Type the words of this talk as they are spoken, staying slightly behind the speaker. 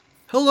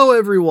Hello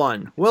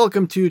everyone,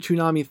 welcome to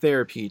Toonami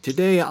Therapy.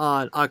 Today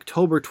on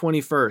October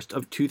 21st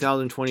of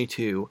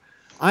 2022,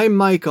 I'm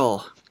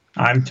Michael.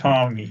 I'm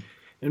Tommy.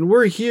 And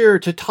we're here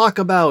to talk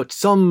about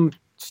some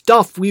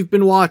stuff we've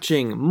been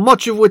watching,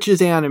 much of which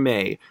is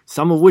anime,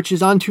 some of which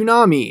is on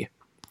Toonami.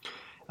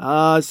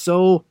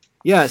 So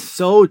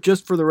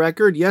just for the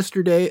record,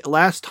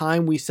 last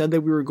time we said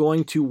that we were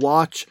going to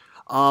watch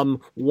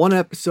one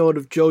episode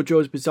of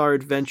JoJo's Bizarre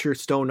Adventure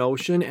Stone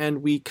Ocean,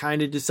 and we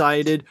kind of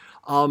decided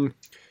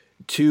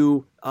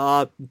to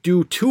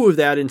do two of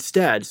that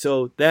instead.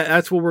 So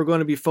that's what we're going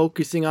to be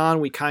focusing on.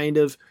 We kind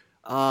of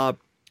do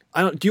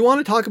you want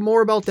to talk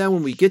more about that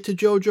when we get to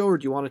JoJo, or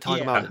do you want to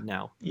talk about it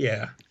now?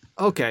 Yeah.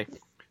 Okay.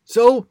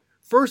 So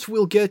first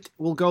we'll go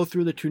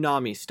through the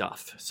Toonami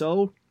stuff.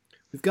 So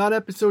we've got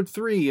episode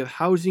 3 of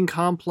Housing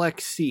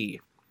Complex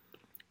C.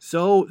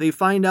 So they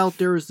find out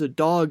there's a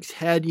dog's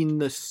head in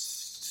the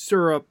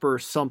syrup or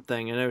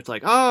something, and it's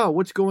like,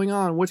 what's going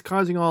on? What's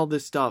causing all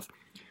this stuff?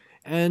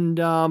 And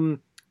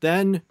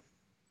then,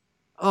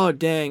 oh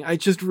dang, I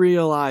just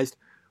realized,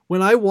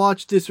 when I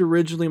watched this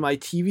originally, my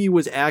TV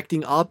was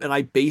acting up, and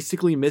I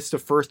basically missed the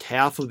first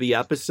half of the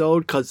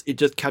episode, because it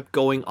just kept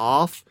going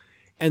off.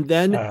 And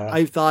then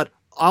I thought,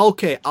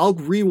 okay, I'll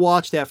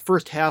rewatch that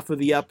first half of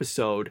the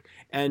episode.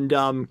 And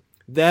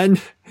then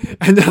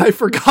I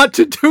forgot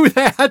to do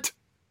that.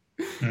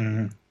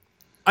 Mm-hmm.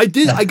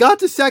 I got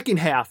the second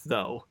half,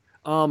 though.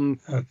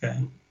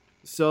 Okay.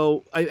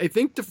 So, I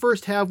think the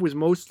first half was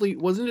mostly,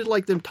 wasn't it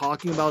like them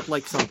talking about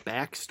like some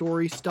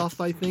backstory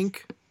stuff, I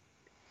think?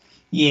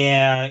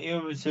 Yeah,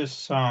 it was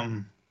just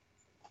some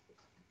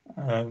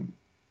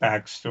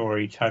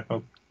backstory type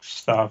of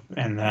stuff,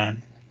 and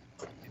then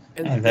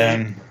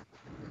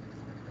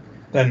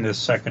the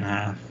second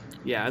half.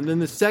 Yeah, and then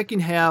the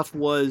second half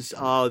was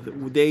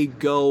they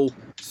go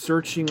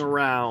searching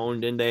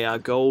around, and they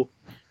go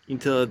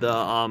into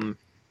the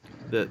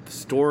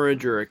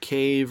storage or a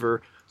cave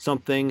or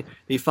something.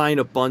 They find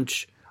a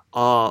bunch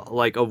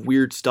of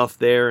weird stuff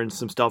there, and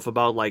some stuff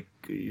about like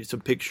some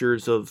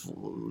pictures of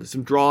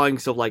some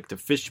drawings of like the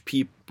fish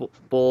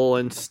people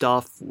and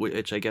stuff,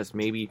 which I guess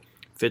maybe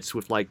fits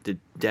with like the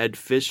dead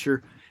fish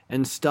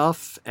and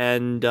stuff.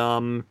 And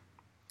that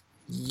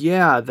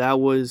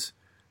was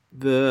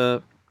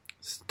the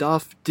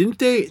stuff. Didn't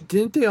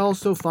they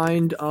also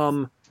find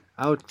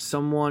out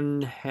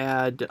someone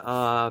had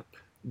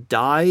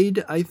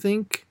died, I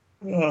think?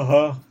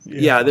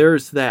 Yeah,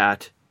 there's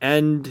that.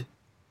 And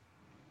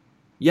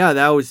yeah,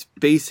 that was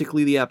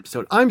basically the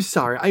episode. I'm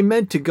sorry, I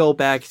meant to go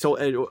back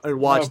and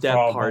watch that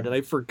part, and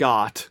I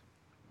forgot.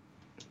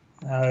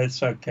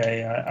 It's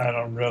okay. I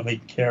don't really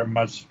care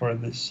much for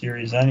this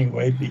series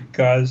anyway,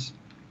 because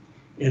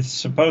it's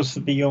supposed to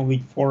be only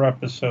 4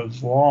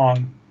 episodes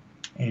long,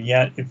 and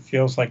yet it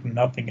feels like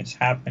nothing has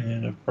happened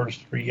in the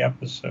first 3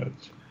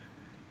 episodes.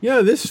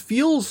 Yeah, this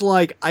feels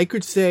like, I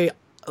could say,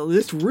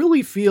 this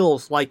really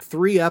feels like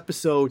 3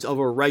 episodes of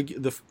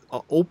the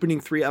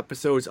opening 3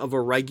 episodes of a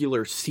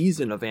regular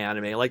season of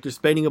anime. Like they're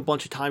spending a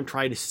bunch of time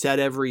trying to set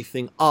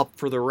everything up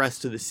for the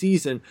rest of the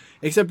season,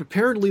 except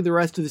apparently the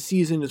rest of the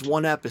season is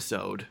 1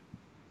 episode.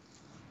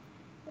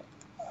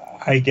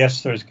 I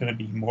guess there's going to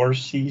be more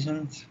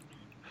seasons.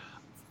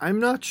 I'm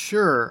not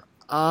sure.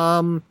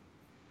 I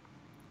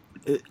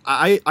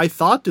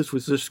thought this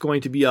was just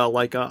going to be a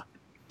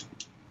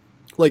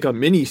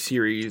mini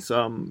series,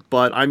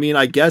 but I mean,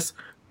 I guess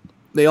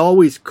they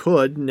always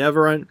could.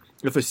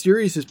 If a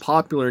series is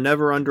popular,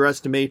 never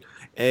underestimate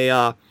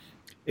a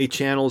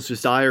channel's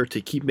desire to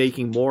keep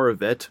making more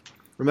of it.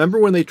 Remember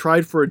when they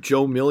tried for a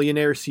Joe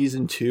Millionaire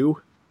season 2?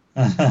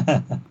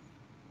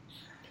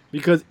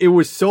 Because it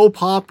was so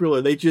popular,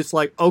 they just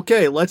like,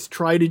 okay, let's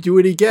try to do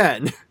it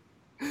again.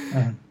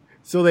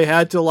 So they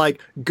had to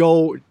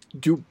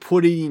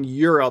put it in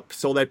Europe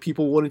so that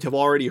people wouldn't have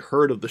already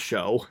heard of the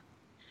show.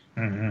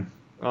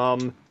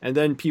 Mm-hmm. And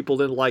then people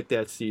didn't like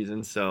that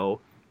season,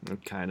 so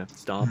it kind of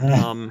stopped.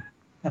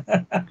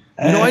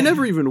 I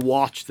never even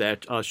watched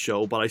that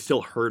show, but I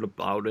still heard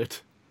about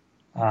it.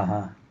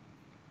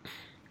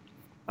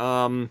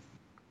 So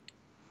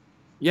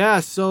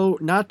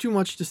not too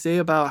much to say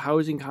about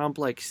Housing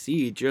Complex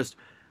C. Just,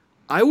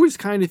 I was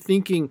kind of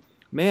thinking,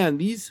 man,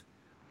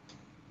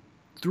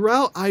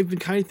 I've been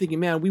kind of thinking,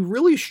 man, we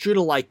really should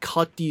have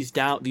cut these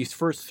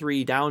first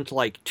 3 down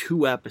to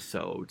 2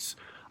 episodes.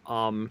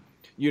 To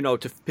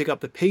pick up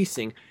the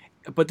pacing.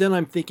 But then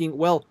I'm thinking,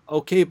 well,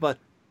 okay, but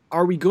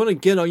are we going to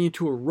get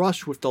into a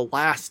rush with the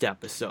last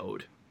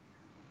episode?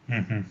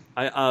 Mm-hmm.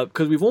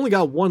 Because we've only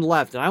got 1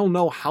 left, and I don't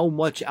know how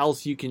much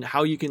else you can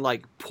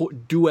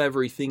do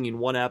everything in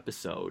 1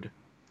 episode.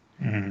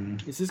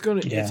 Mm-hmm. Is this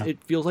going to? Yeah.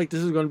 It feels like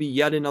this is going to be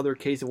yet another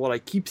case of what I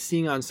keep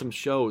seeing on some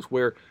shows,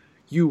 where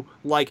you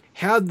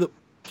have the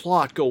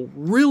plot go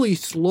really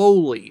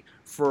slowly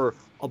for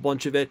a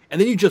bunch of it, and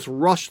then you just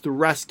rush the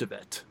rest of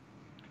it.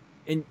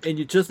 And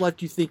it just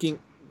left you thinking,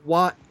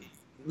 what?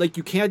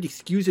 You can't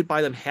excuse it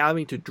by them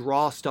having to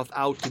draw stuff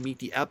out to meet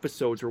the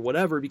episodes or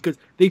whatever, because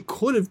they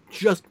could have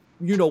just,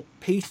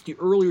 paced the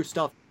earlier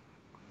stuff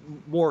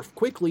more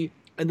quickly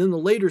and then the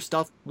later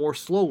stuff more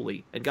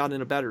slowly and got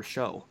in a better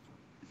show.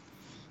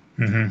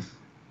 Mm-hmm.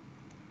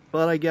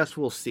 But I guess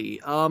we'll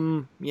see.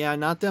 Yeah,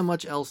 not that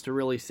much else to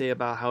really say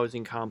about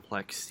Housing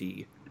Complex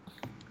C.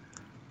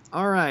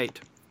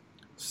 Alright,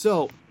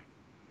 so,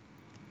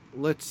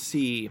 let's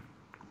see.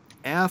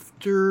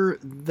 After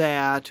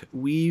that,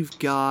 we've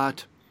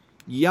got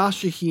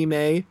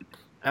Yashahime,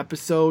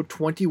 episode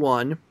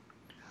 21.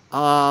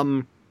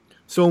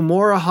 So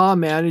Moroha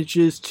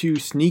manages to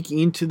sneak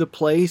into the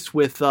place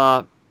with,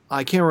 I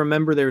can't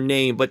remember their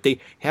name, but they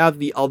have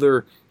the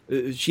other,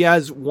 she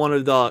has one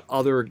of the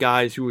other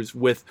guys who was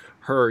with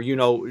her,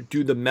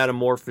 do the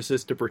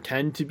metamorphosis to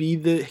pretend to be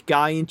the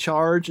guy in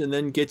charge and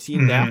then gets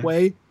eaten that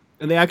way.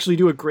 And they actually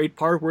do a great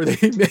part where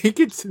they make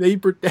it so they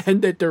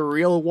pretend that the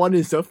real one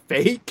is a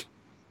fake.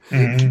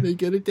 They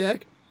get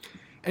attacked.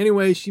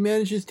 Anyway, she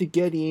manages to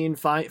get in,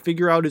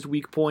 figure out his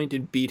weak point,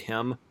 and beat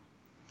him.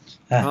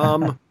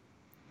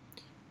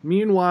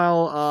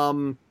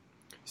 Meanwhile,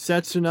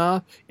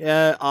 Setsuna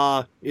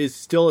is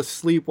still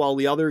asleep while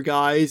the other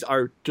guys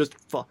are just...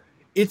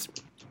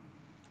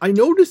 I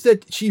noticed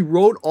that she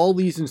wrote all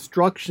these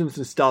instructions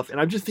and stuff,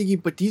 and I'm just thinking,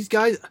 but these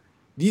guys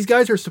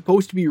are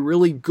supposed to be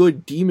really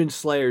good demon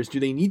slayers. Do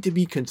they need to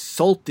be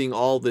consulting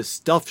all this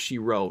stuff she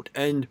wrote?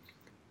 And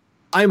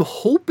I'm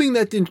hoping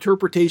that the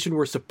interpretation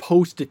we're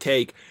supposed to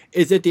take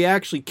is that they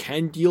actually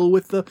can deal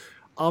with the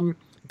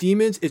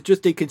demons. It's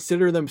just they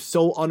consider them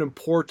so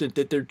unimportant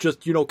that they're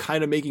just,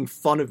 kind of making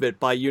fun of it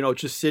by,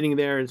 just sitting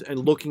there and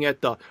looking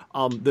at the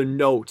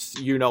notes,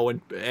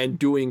 and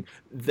doing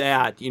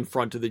that in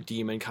front of the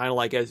demon, kind of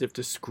like as if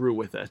to screw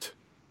with it.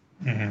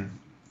 Mm-hmm.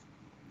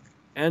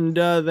 And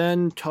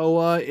then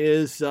Toa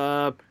is,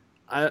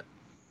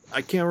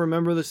 I can't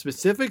remember the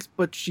specifics,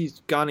 but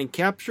she's gotten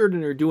captured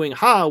and they're doing,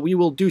 we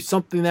will do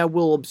something that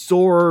will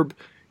absorb,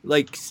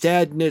 like,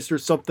 sadness or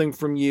something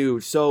from you.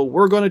 So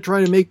we're going to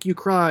try to make you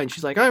cry. And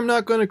she's like, I'm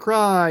not going to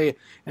cry.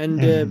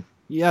 And,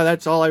 yeah,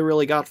 that's all I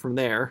really got from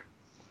there.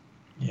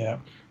 Yeah.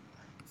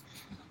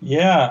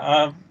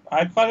 Yeah,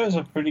 I thought it was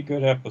a pretty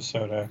good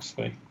episode,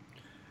 actually.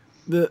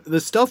 The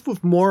stuff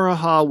with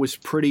Moroha was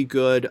pretty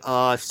good.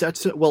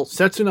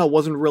 Setsuna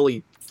wasn't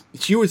really...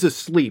 She was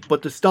asleep,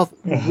 but the stuff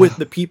with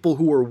the people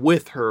who were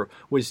with her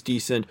was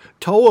decent.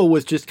 Toa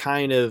was just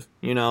kind of,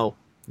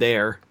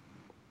 there.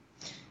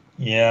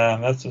 Yeah,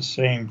 that's a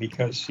shame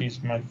because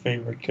she's my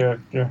favorite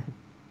character.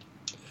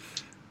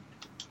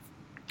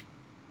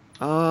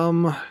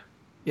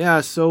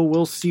 Yeah, so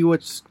we'll see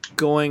what's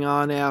going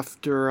on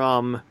after,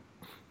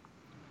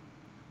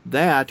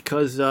 that,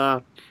 because,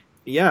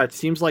 yeah, it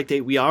seems like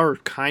we are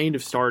kind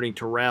of starting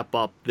to wrap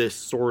up this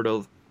sort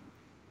of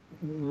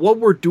what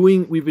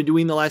we've been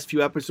doing the last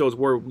few episodes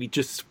where we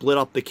just split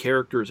up the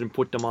characters and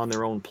put them on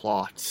their own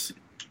plots.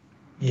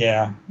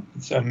 Yeah,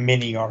 it's a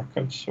mini arc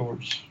of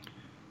sorts.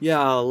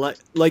 Yeah,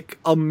 like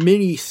a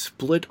mini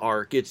split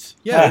arc. It's,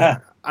 yeah,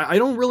 I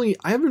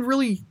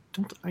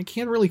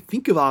can't really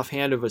think of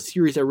offhand of a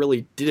series that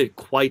really did it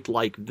quite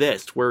like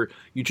this, where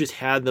you just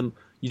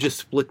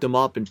split them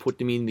up and put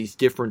them in these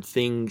different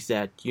things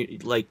that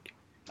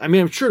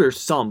I'm sure there's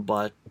some,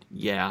 but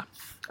yeah.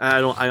 I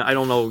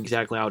don't know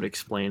exactly how to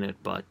explain it,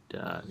 but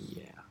yeah.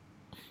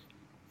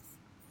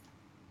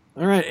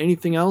 All right,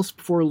 anything else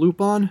before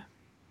Lupin?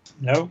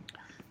 Nope.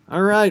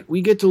 All right,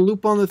 we get to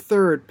Lupin the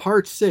Third,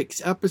 Part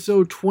 6,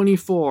 Episode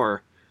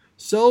 24.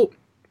 So,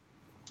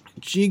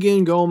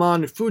 Jigen,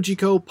 Gomon, and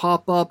Fujiko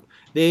pop up.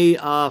 They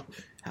to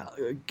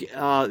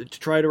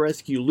try to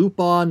rescue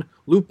Lupin.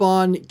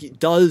 Lupin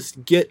does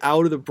get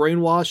out of the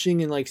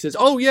brainwashing and says,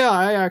 "Oh yeah,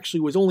 I actually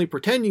was only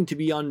pretending to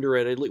be under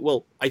it."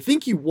 Well, I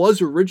think he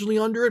was originally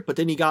under it, but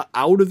then he got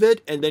out of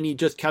it, and then he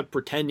just kept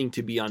pretending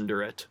to be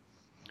under it.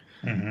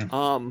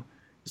 Mm-hmm.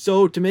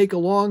 So to make a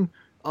long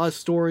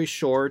story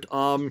short,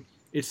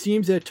 it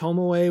seems that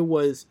Tomoe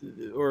was,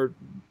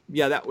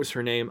 that was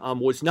her name,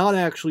 was not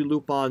actually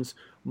Lupin's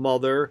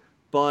mother,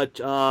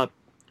 but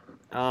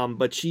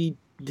she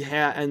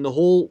had, and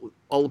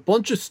a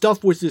bunch of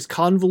stuff was this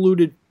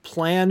convoluted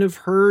plan of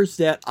hers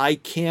that I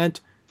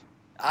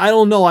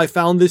don't know, I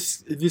found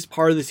this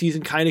part of the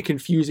season kind of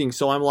confusing,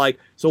 so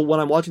when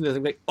I'm watching this,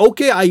 I'm like,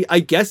 okay, I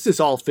guess this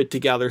all fit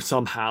together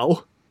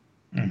somehow.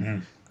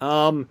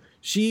 Mm-hmm.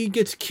 She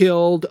gets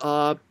killed,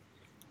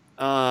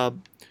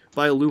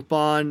 by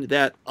Lupin.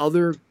 That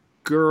other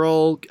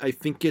girl, I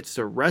think, gets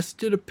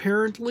arrested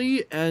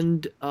apparently,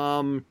 and,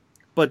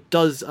 but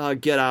does,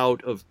 get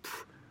out of,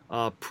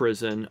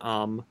 prison,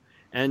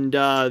 and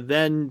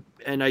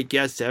I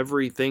guess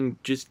everything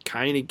just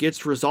kind of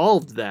gets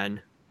resolved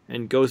then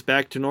and goes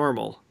back to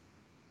normal.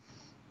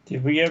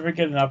 Did we ever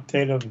get an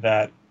update of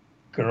that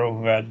girl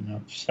who had an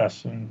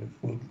obsession with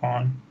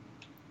Lupin?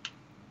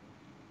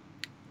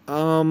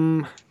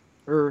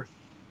 Or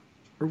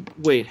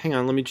wait, hang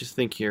on, let me just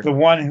think here. The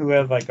one who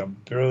had a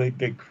really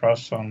big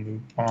crush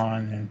on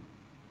Lupin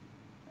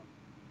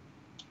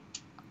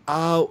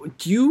and...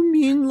 do you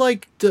mean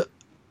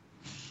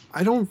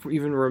I don't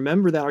even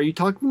remember that. Are you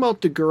talking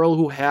about the girl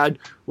who had,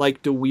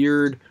 the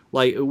weird,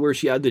 where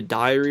she had the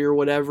diary or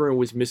whatever and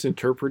was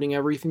misinterpreting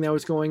everything that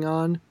was going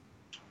on?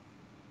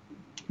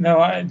 No,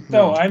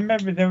 I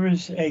remember there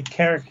was a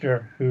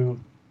character who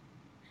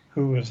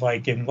was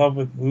like in love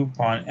with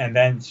Lupin, and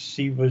then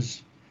she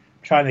was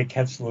trying to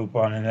catch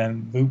Lupin, and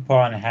then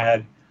Lupin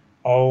had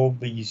all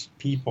these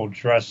people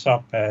dress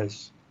up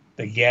as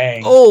the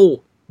gang.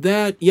 Oh,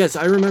 yes,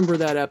 I remember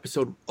that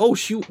episode. Oh,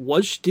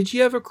 did she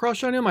have a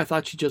crush on him? I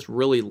thought she just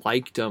really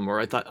liked him,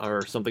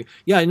 or something.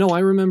 Yeah, no, I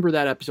remember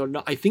that episode.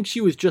 No, I think she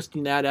was just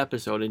in that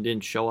episode and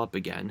didn't show up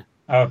again.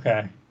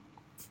 Okay.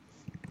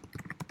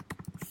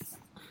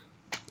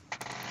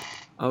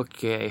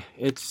 Okay,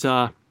 it's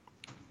oh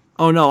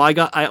no,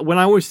 when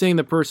I was saying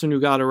the person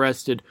who got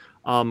arrested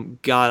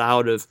got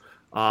out of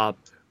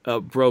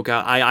broke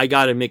out. I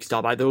got it mixed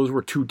up. Those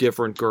were two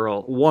different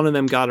girls. One of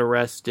them got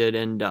arrested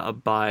and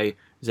by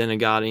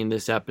Zenigata in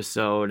this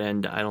episode,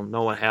 and I don't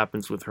know what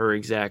happens with her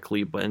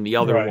exactly. But in the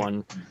other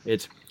one,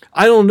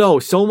 I don't know.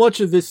 So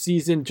much of this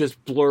season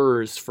just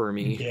blurs for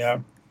me.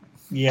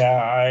 Yeah,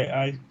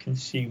 I can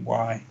see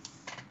why.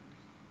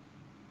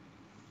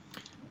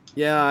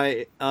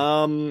 Yeah,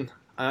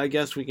 I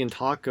guess we can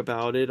talk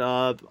about it.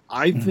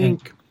 I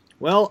think.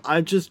 Well,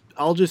 I'll just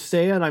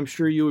say it. I'm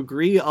sure you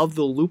agree. Of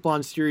the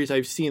Lupin series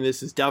I've seen,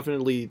 this is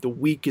definitely the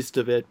weakest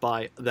of it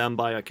by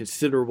a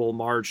considerable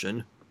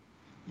margin.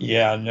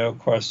 Yeah, no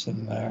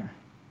question there.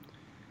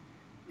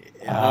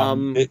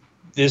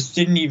 This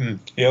didn't even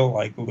feel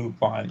like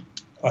Lupin,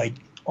 like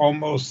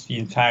almost the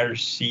entire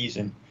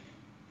season.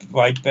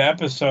 Like the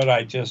episode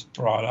I just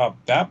brought up,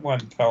 that one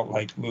felt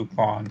like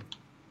Lupin,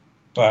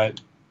 but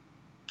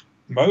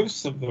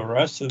most of the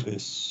rest of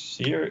this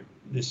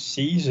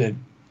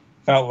season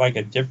felt like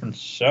a different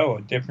show,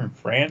 a different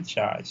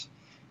franchise.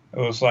 It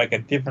was like a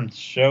different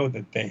show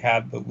that they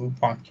had the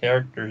Lupin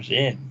characters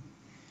in.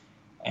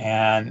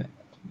 And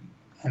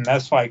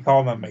that's why I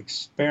call them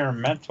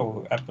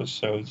experimental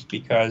episodes,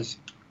 because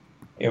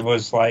it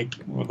was like,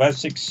 well,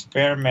 let's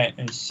experiment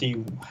and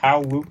see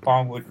how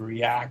Lupin would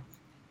react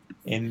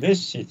in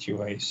this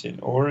situation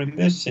or in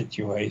this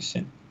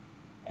situation.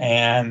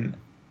 And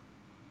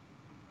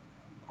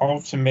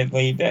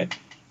ultimately,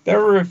 there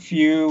were a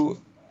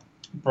few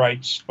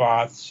bright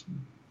spots,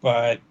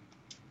 but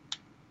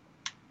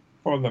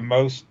for the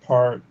most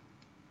part,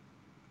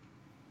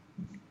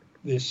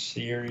 this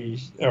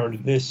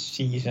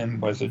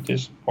season was a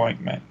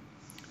disappointment.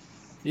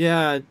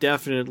 Yeah,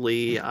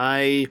 definitely.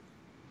 I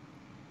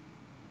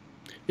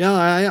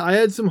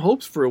had some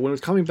hopes for it when it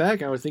was coming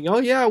back. I was thinking, oh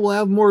yeah, we'll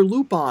have more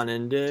Lupin,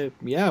 and it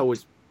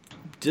was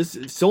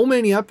just so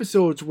many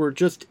episodes were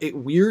just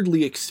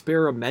weirdly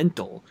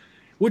experimental.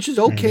 Which is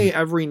okay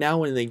every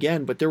now and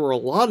again, but there were a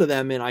lot of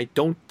them, and I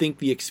don't think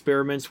the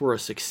experiments were a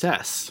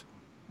success.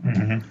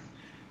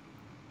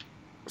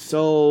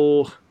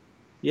 So,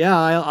 yeah,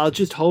 I'll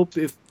just hope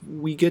if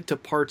we get to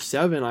part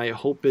 7, I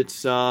hope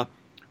it's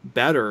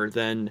better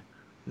than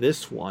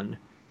this one.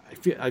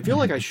 I feel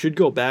like I should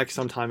go back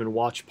sometime and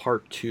watch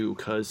part 2,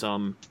 because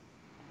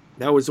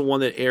that was the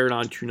one that aired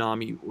on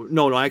Toonami.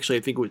 No, actually,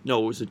 I think it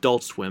was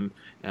Adult Swim.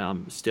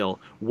 Still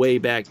way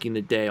back in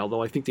the day,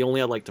 although I think they only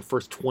had like the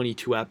first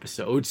 22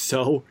 episodes,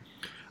 so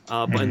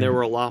and there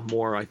were a lot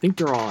more. I think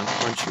they're on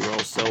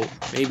Crunchyroll, so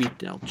maybe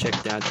I'll check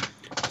that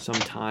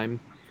sometime.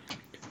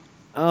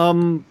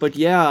 But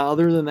yeah,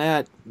 other than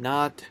that,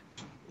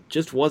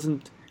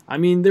 wasn't. I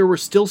mean, there were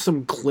still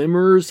some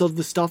glimmers of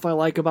the stuff I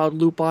like about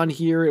Lupin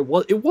here. It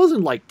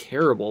wasn't like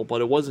terrible,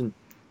 but it wasn't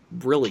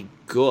really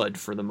good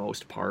for the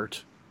most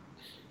part.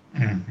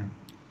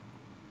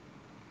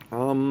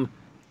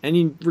 And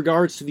in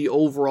regards to the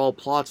overall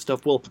plot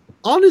stuff, well,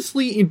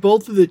 honestly, in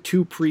both of the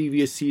 2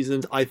 previous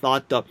seasons, I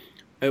thought the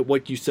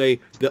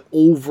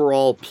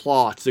overall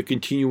plots, the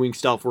continuing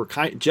stuff, were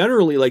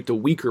generally like the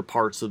weaker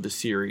parts of the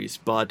series,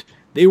 but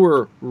they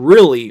were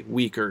really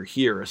weaker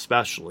here,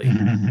 especially.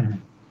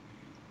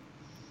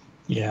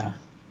 Yeah.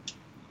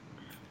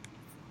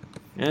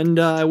 And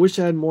I wish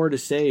I had more to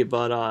say,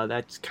 but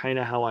that's kind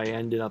of how I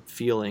ended up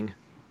feeling.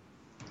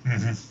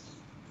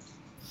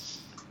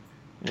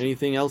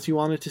 Anything else you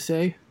wanted to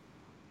say?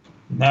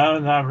 No,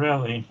 not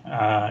really.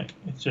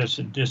 It's just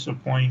a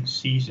disappointing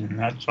season,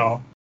 that's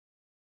all.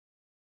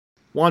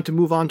 Want to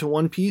move on to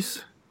One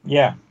Piece?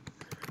 Yeah.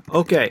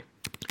 Okay.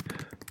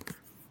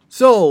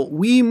 So,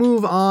 we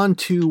move on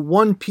to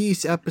One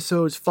Piece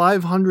episodes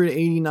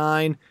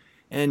 589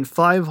 and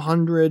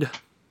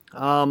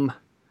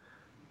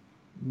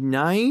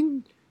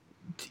 509?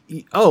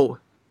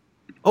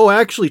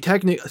 Actually,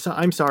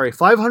 I'm sorry,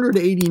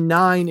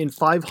 589 and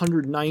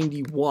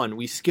 591.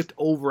 We skipped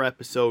over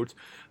episodes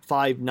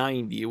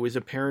 590. It was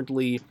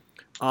apparently,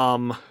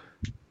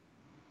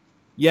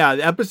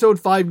 episode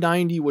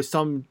 590 was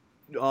some,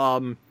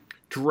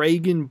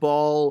 Dragon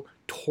Ball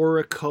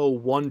Toriko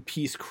One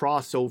Piece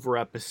crossover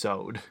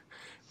episode.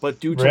 But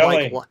due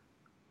to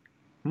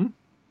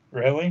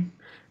Really?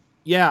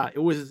 Yeah,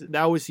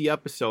 that was the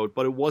episode,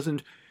 but it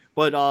wasn't,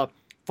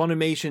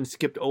 Funimation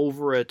skipped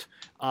over it,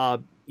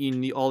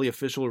 in all the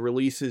official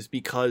releases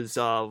because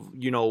of,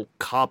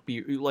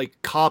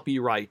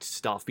 copyright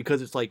stuff,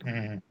 because it's like,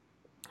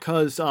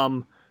 because,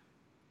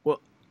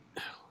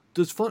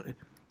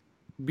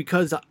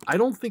 because I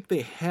don't think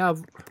they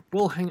have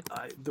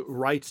the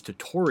rights to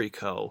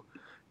Toriko.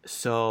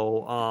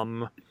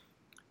 So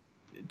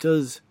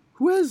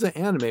who has the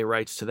anime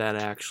rights to that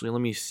actually?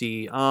 Let me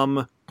see.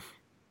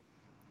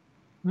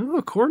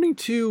 According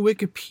to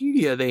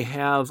Wikipedia, they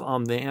have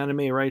the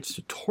anime rights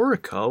to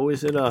Toriko.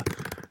 Is it a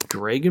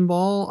Dragon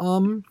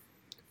Ball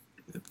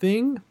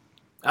thing?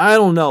 I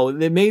don't know.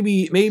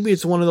 Maybe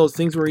it's one of those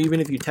things where even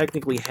if you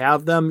technically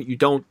have them, you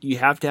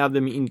have to have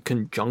them in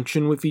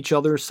conjunction with each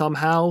other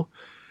somehow.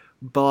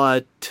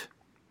 But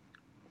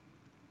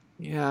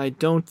yeah, I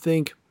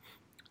think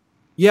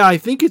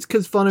it's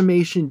because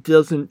Funimation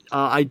doesn't.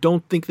 I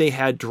don't think they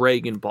had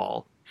Dragon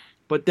Ball.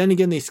 But then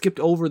again, they skipped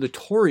over the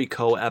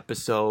Toriko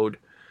episode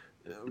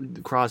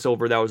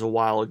crossover that was a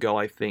while ago,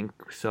 I think.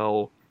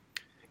 So,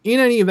 in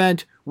any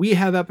event, we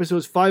have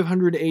episodes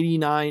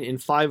 589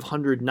 and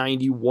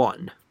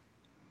 591.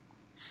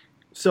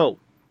 So,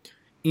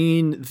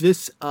 in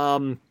this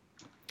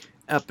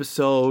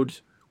episode,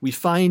 we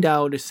find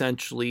out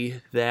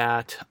essentially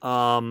that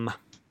some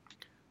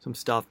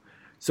stuff.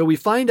 So we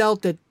find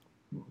out that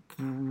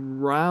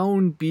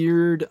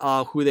Brownbeard,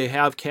 who they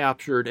have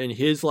captured, and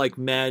his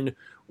men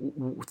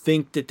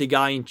think that the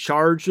guy in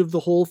charge of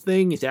the whole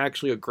thing is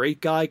actually a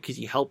great guy because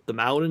he helped them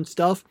out and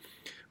stuff.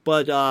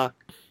 But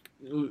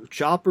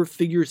Chopper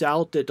figures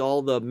out that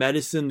all the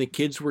medicine the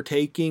kids were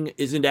taking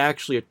isn't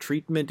actually a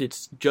treatment.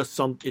 It's just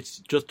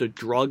a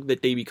drug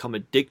that they become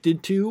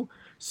addicted to.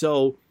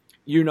 So,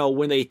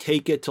 when they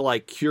take it to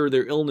cure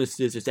their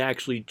illnesses, it's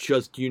actually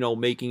just,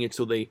 making it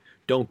so they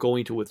don't go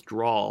into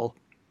withdrawal.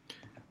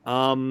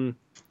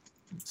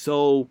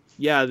 So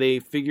yeah, they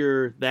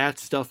figure that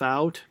stuff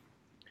out.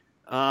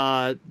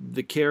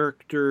 The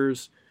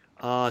characters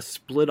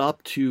split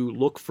up to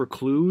look for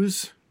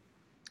clues.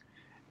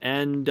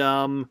 And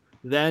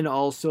then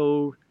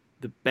also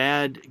the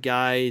bad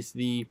guys,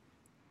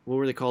 what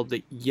were they called?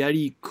 The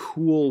Yeti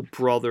Cool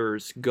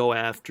Brothers go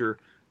after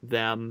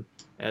them.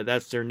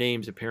 That's their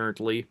names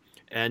apparently.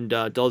 And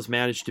does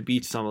manage to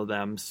beat some of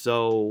them.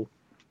 So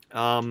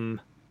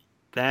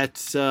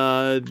that's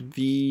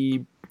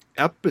the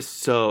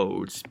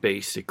episodes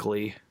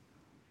basically.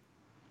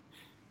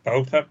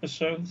 Both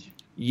episodes?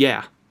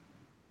 Yeah.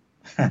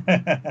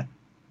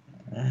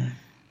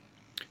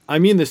 I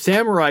mean, the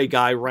samurai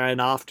guy ran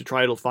off to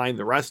try to find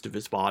the rest of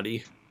his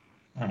body.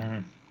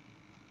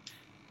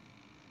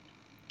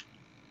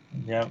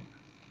 Yep.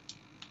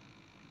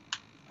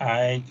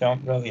 I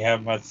don't really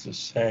have much to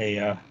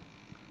say.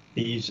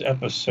 These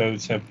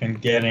episodes have been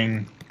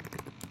getting...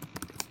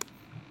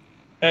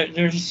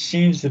 there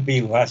seems to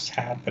be less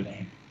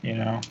happening,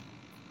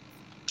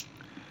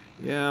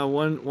 Yeah,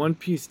 One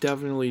Piece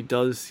definitely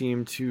does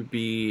seem to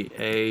be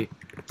a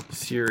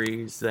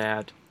series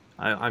that,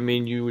 I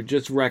mean, you would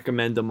just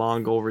recommend the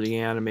manga over the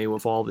anime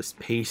with all this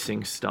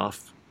pacing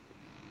stuff.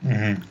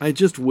 Mm-hmm. I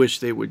just wish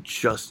they would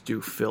just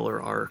do filler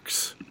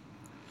arcs.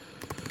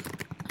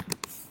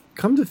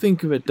 Come to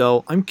think of it,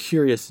 though, I'm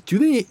curious.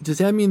 Does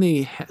that mean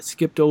they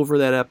skipped over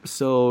that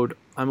episode?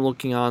 I'm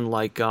looking on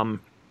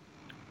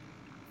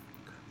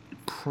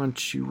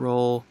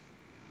Crunchyroll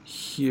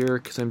here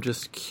because I'm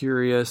just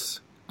curious.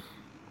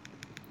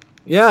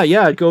 Yeah. You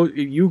go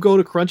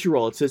to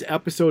Crunchyroll. It says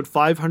episode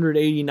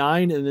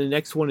 589, and the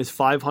next one is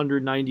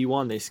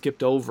 591. They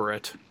skipped over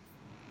it.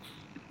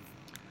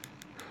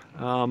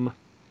 So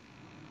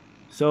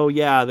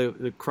yeah,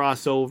 the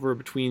crossover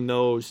between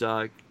those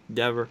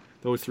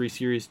those three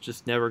series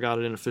just never got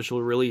an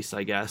official release,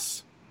 I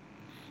guess.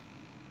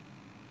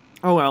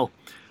 Oh well.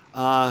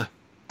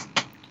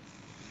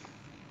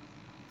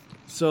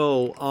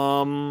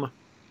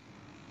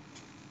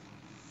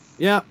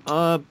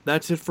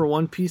 That's it for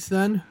One Piece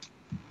then?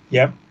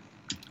 Yep.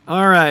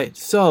 Alright,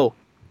 so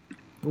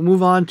we'll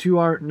move on to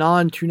our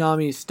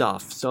non-Toonami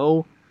stuff.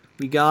 So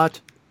we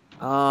got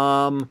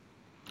Lycoris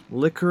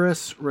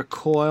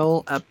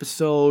Recoil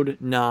episode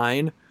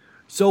 9.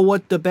 So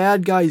what the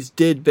bad guys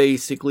did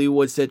basically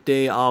was that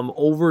they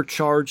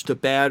overcharged a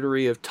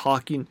battery of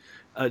Chisato's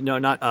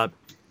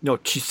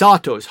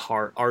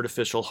heart,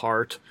 artificial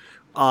heart,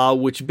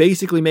 which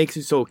basically makes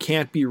it so it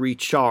can't be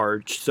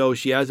recharged. So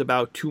she has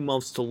about 2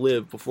 months to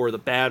live before the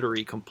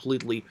battery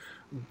completely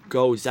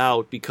goes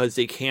out because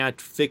they can't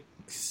fix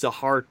the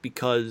heart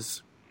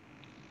because,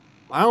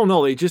 I don't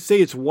know, they just say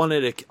it's one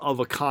of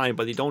a kind,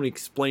 but they don't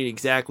explain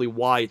exactly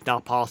why it's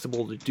not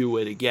possible to do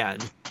it again.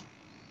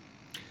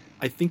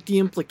 I think the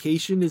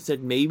implication is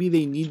that maybe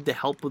they need the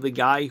help of the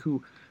guy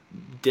who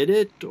did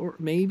it, or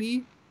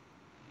maybe.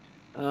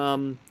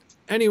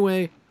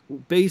 Anyway,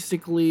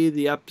 basically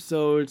the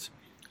episodes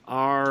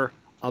are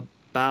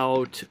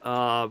about,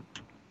 I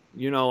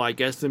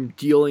guess them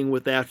dealing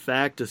with that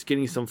fact, just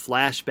getting some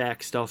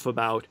flashback stuff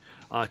about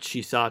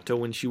Chisato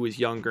when she was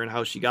younger and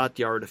how she got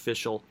the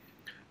artificial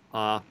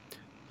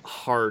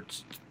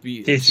heart.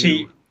 Did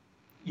she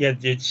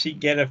get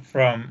it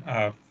from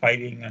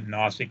fighting a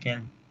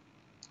Nausicaan?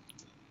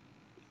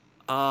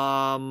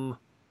 No.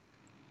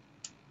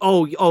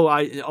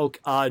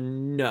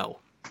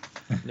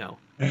 No.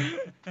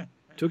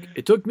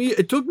 It took me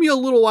a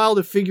little while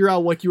to figure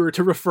out what you were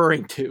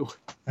referring to.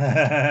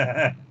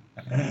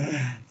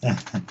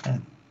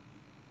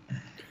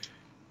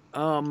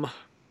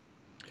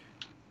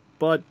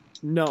 But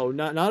no,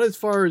 not as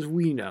far as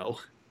we know.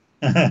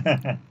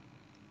 Yeah,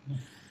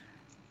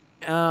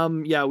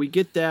 we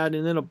get that,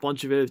 and then a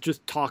bunch of it is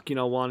just talk,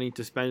 wanting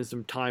to spend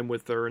some time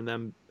with her and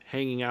them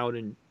hanging out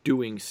and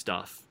doing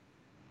stuff.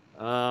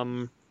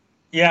 Yeah,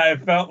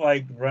 it felt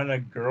like Run a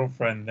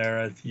Girlfriend there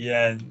at the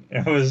end.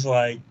 It was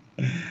like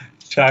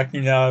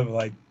talking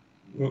like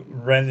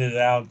rented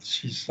out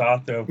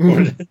Shisato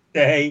for the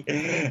day,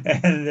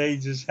 and they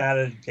just had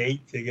a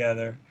date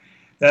together.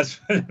 That's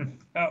what it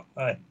felt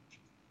like.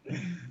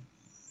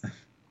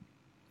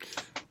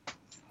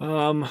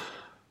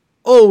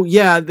 Oh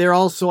yeah, they're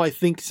also, I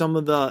think, some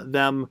of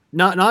them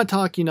not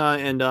Takina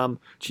and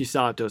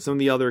Chisato. Some of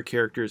the other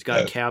characters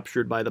got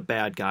captured by the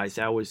bad guys.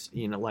 That was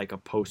like a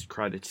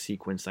post-credit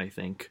sequence, I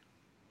think.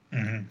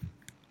 Mm-hmm.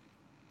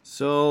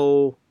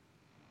 So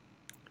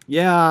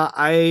yeah,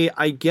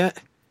 I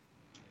get.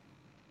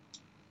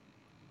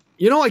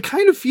 I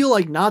kind of feel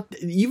like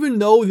even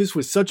though this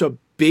was such a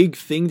big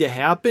thing to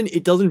happen,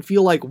 it doesn't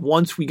feel like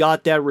once we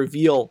got that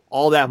reveal,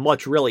 all that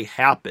much really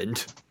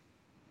happened.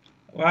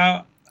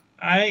 Well,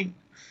 I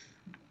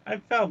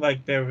felt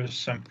like there was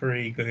some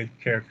pretty good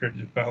character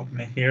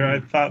development here.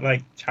 I thought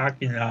like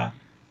Takina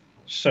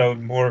showed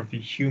more of a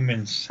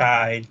human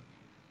side,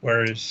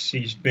 whereas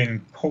she's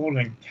been cold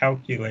and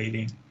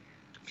calculating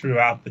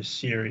throughout the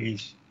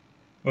series.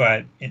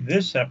 But in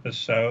this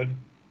episode,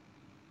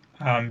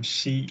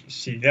 she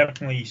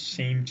definitely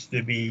seems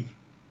to be,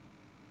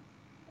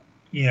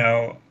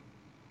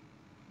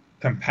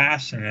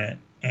 compassionate,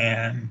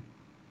 and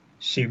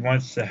she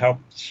wants to help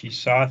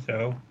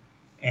Chisato.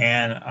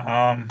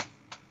 And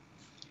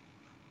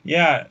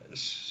yeah,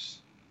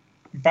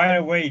 by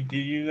the way, do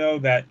you know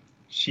that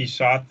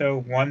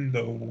Chisato won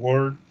the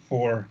award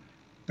for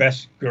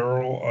Best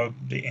Girl of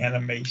the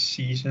anime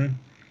season?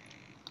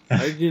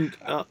 I didn't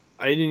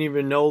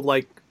even know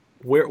like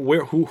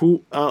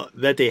who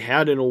that they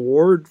had an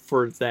award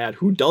for that.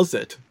 Who does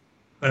it?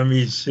 Let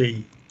me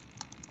see.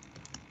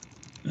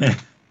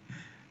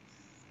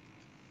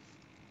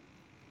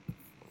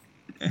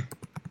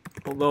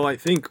 Although I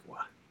think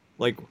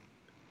like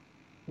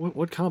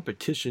what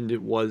competition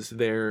it was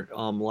there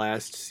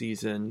last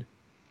season?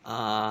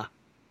 Was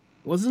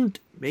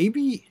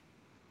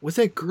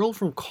that girl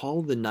from Call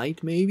of the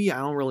Night? Maybe I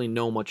don't really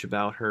know much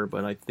about her,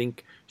 but I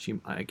think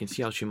I can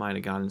see how she might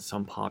have gotten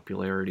some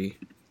popularity.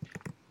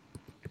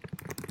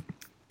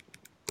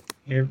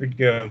 Here we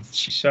go.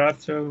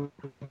 Chisato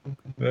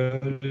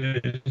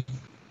voted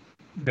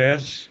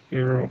Best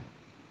Girl.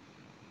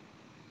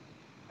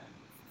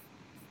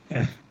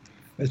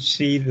 Let's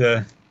see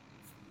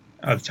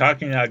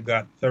Takina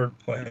got third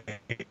place.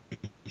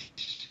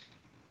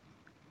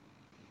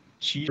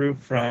 Chihiro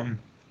from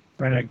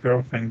Rent a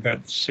Girlfriend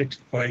got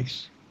sixth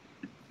place.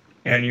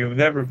 And you'll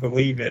never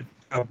believe it,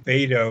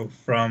 Albedo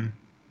from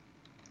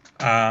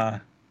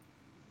that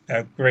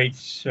great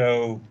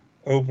show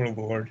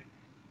Overlord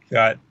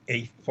got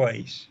eighth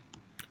place.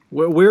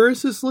 Where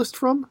is this list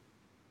from?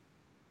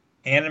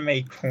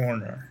 Anime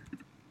Corner.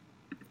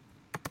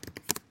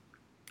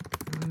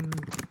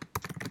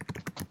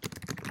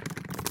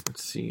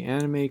 Let's see,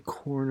 Anime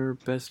Corner,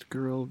 Best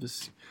Girl.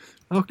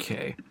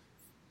 Okay.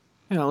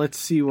 Yeah, let's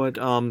see what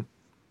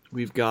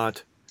we've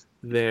got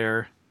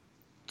there.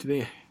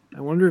 I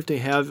wonder if they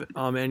have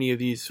any of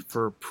these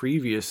for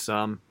previous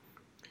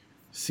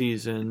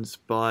seasons.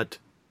 But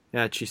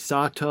yeah,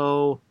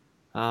 Chisato,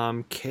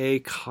 Kei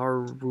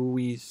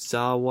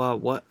Karuizawa.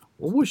 What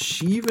was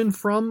she even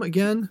from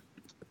again?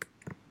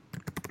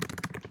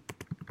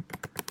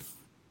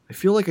 I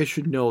feel like I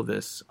should know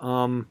this.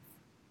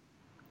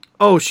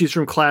 Oh, she's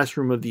from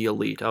Classroom of the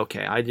Elite.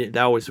 Okay,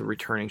 that was a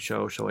returning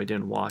show, so I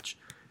didn't watch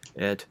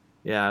it.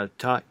 Yeah,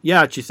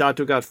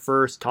 Chisato got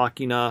first.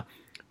 Takina,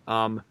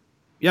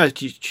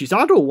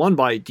 Chisato won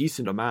by a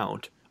decent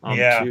amount.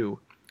 Too.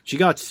 She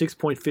got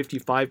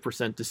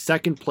 6.55%. The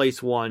second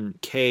place won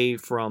Kei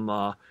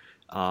from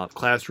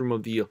Classroom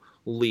of the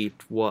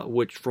Elite,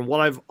 which from what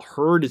I've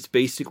heard is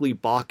basically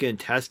Baka and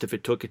Test if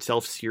it took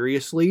itself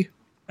seriously.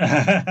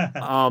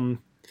 It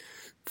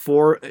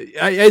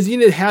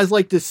has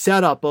like this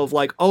setup of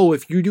like, oh,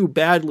 if you do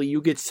badly,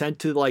 you get sent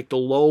to like the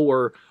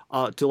lower,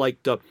 to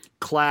like the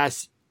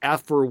class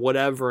F or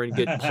whatever and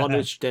get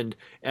punished, and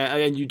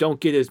you don't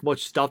get as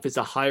much stuff as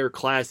the higher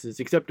classes,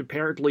 except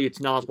apparently it's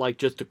not like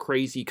just a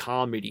crazy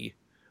comedy.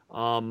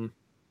 Although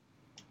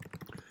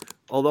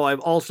I've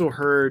also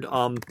heard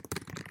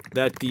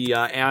that the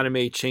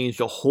anime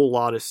changed a whole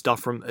lot of stuff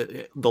from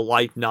the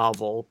light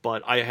novel,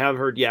 but I have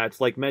heard,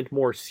 it's like meant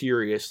more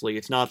seriously.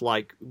 It's not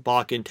like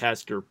Bach and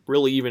Test or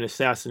really even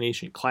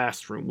Assassination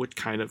Classroom, which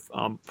kind of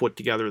put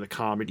together the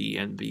comedy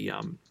and the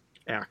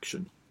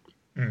action.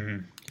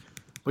 Mm-hmm.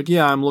 But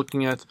yeah, I'm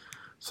looking at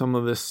some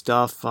of this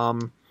stuff.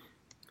 I'm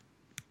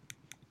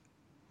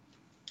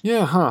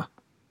a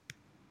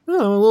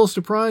little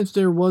surprised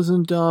there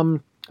wasn't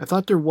I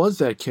thought there was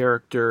that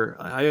character.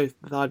 I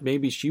thought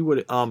maybe she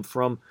would,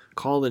 from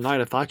Call of the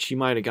Night, I thought she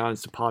might have gotten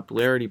some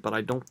popularity, but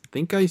I don't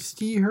think I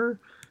see her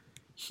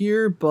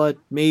here. But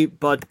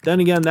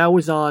then again, that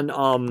was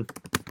on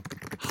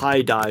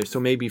High Dive, so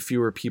maybe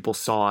fewer people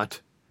saw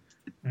it.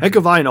 Heck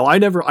if I know. I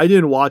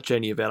didn't watch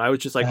any of it. I was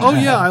just like, oh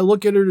yeah, I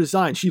look at her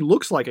design. She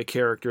looks like a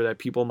character that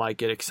people might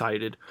get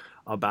excited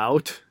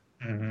about.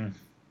 Mm-hmm.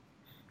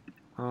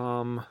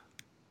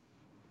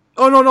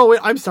 Oh no, wait,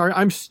 I'm sorry.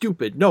 I'm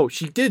stupid. No,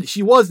 she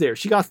was there.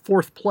 She got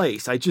 4th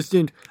place. I just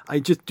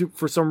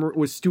for some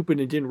was stupid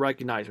and didn't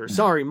recognize her.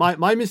 Sorry,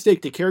 my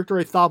mistake. The character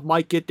I thought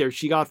might get there,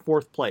 she got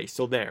 4th place.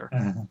 So there.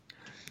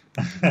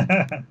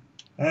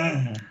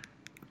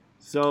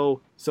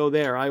 So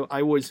there.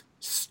 I was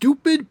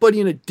stupid, but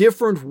in a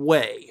different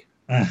way.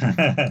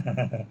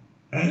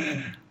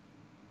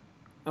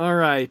 All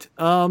right.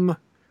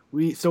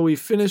 We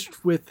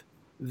finished with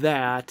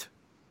that.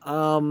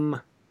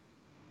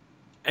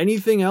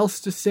 Anything else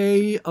to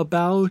say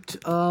about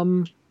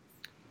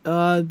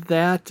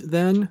that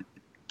then?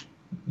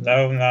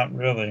 No, not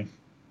really.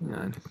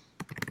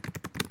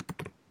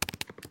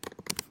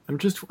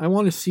 I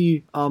want to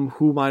see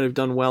who might have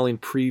done well in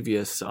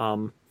previous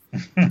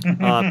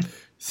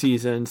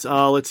seasons.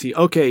 Let's see.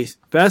 Okay,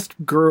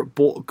 best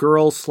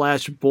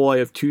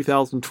girl/boy of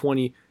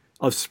 2020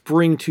 of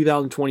spring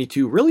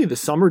 2022. Really, the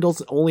summer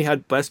doesn't only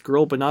had best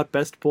girl but not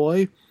best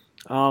boy.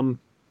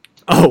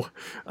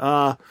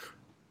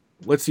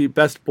 Let's see,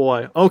 best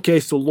boy.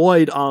 Okay, so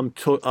Lloyd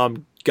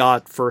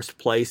got 1st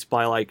place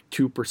by like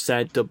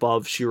 2%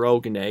 above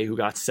Shirogane, who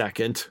got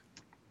 2nd.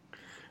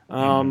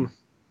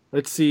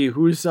 Let's see,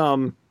 who's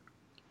let's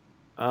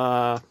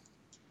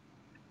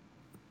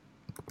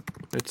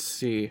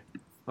see.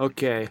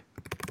 Okay.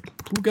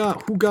 Who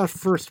got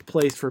 1st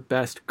place for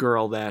best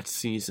girl that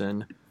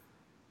season?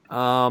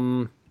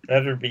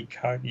 Better be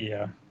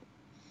Kaguya.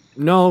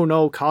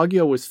 No,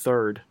 Kaguya was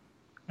 3rd.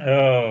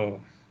 Oh.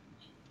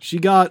 She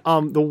got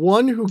the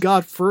one who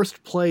got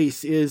 1st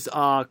place is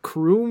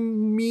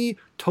Kurumi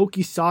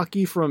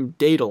Tokisaki from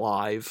Date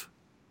Alive.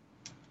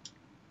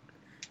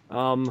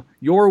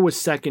 Yor was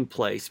 2nd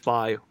place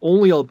by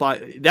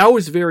that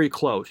was very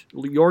close.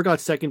 Yor got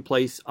 2nd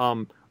place.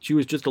 She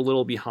was just a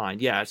little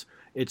behind. Yes,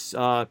 it's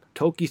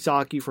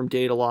Tokisaki from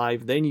Date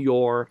Alive, then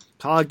Yor,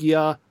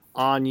 Kaguya,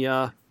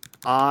 Anya,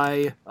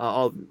 Hayasaka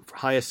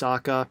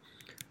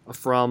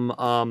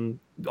from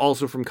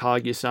also from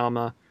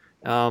Kaguya-sama.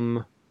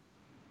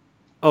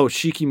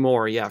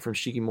 Shikimori, yeah, from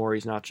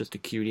Shikimori's Not Just a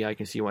Cutie. I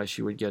can see why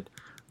she would get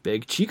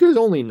big. Chika's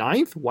only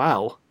 9th?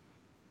 Wow.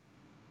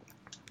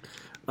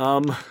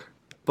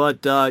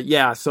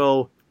 Yeah,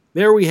 so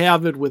there we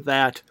have it with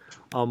that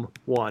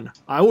one.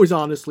 I was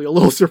honestly a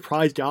little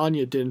surprised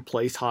Anya didn't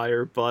place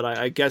higher, but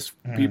I guess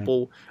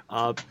people,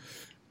 yeah.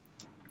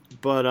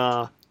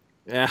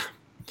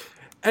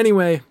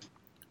 Anyway,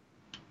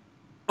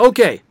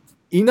 okay,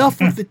 enough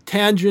with the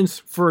tangents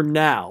for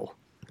now.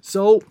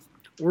 So,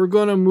 we're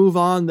going to move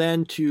on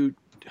then to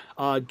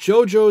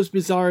JoJo's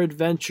Bizarre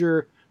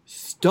Adventure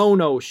Stone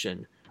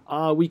Ocean.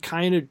 We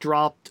kind of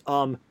dropped,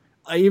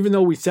 even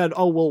though we said,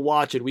 we'll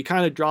watch it, we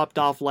kind of dropped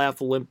off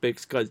Laugh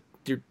Olympics because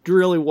there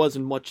really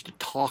wasn't much to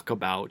talk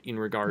about in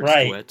regards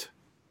to it.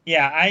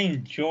 Yeah, I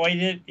enjoyed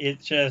it. It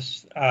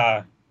just,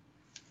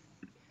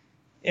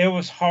 it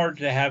was hard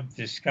to have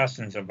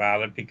discussions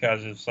about it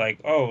because it's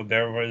like,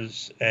 there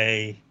was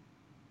a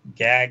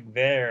gag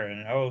there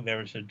and there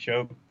was a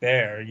joke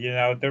there.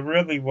 There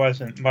really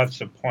wasn't much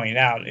to point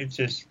out. It's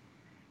just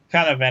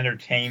kind of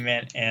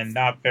entertainment and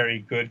not very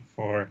good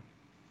for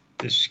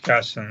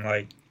discussing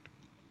like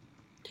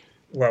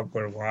what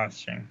we're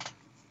watching.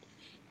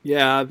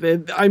 Yeah,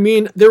 I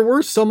mean, there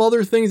were some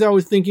other things I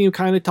was thinking of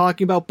kind of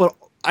talking about, but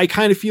I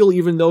kind of feel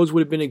even those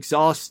would have been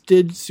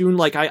exhausted soon.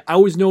 Like I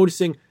was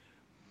noticing,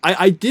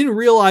 I didn't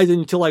realize it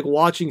until like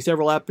watching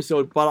several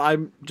episodes, but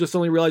I'm just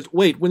only realized,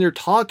 wait, when they're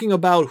talking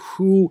about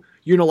who,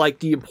 like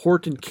the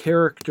important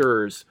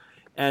characters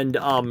and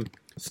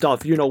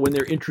stuff, when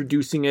they're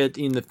introducing it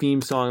in the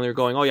theme song, they're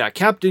going, oh yeah,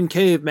 Captain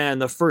Caveman,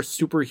 the first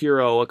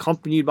superhero,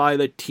 accompanied by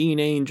the Teen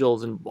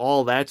Angels and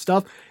all that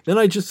stuff. Then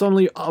I just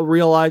suddenly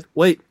realized,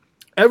 wait,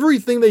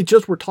 everything they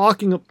just were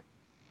talking about,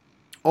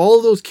 all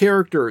of those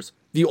characters,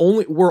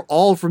 were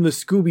all from the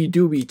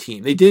Scooby-Dooby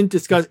team. They didn't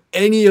discuss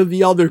any of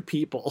the other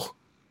people.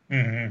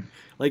 Mm-hmm.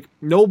 Like,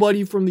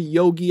 nobody from the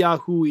Yogi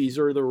Yahoos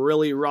or the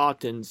Really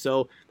Rotten.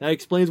 So that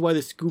explains why the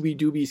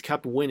Scooby-Doobies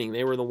kept winning.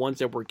 They were the ones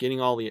that were getting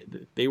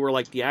they were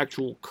like the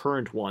actual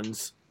current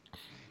ones.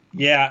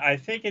 Yeah, I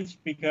think it's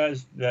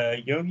because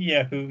the Yogi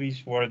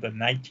Yahoos were the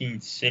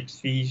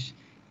 1960s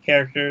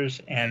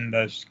characters and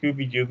the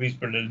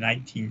Scooby-Doobies were the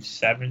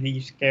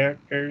 1970s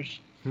characters.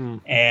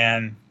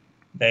 And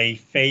they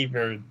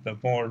favored the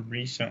more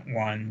recent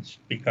ones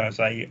because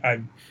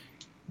I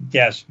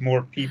guess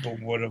more people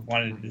would have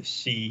wanted to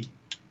see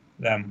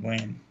them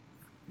win.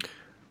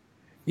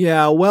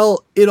 Yeah,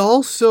 well, it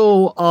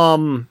also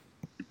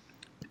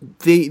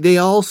they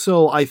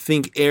also, I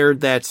think,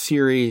 aired that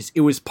series.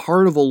 It was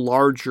part of a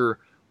larger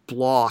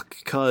block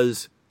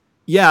because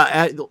Yeah,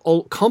 at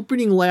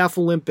accompanying Laugh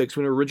Olympics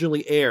when it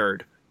originally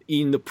aired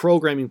in the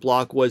programming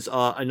block was a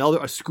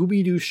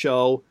Scooby-Doo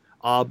show,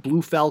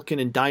 Blue Falcon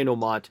and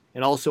Dynamite,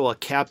 and also a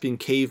Captain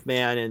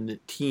Caveman and the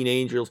Teen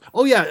Angels.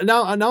 Oh yeah,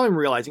 now I'm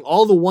realizing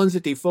all the ones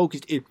that they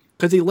focused in,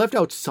 because they left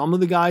out some of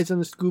the guys on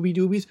the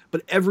Scooby-Doobies,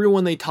 but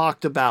everyone they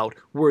talked about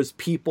was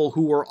people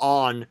who were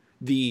on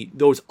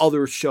those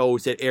other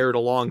shows that aired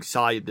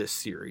alongside this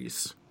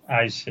series.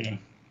 I see.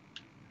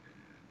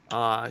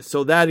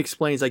 So that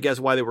explains, I guess,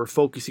 why they were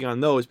focusing on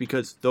those,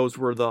 because those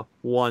were the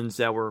ones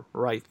that were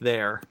right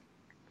there.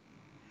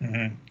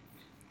 Mm-hmm.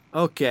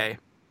 Okay.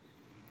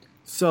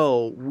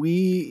 So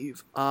we'll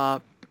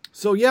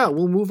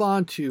move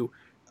on to,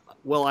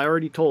 well, I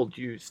already told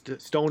you,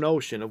 Stone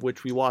Ocean, of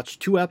which we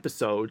watched 2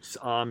 episodes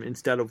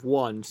instead of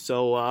 1.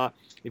 So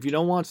if you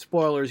don't want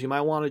spoilers, you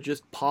might want to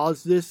just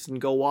pause this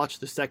and go watch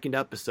the 2nd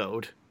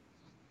episode.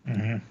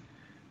 Mm-hmm.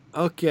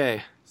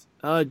 Okay.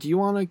 Do you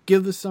want to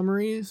give the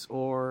summaries,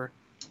 or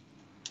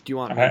do you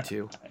want me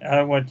to?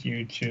 I want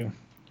you to.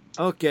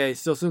 Okay,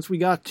 so since we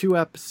got 2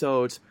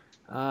 episodes,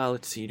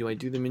 let's see, do I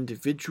do them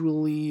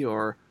individually,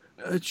 or...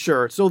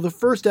 sure. So the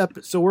first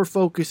episode, we're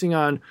focusing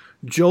on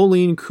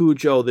Jolene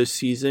Cujo this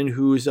season,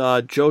 who's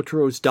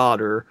Jotaro's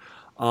daughter.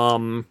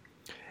 Although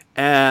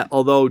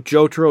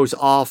Jotaro's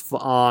off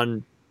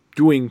on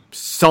doing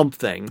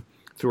something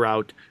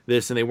throughout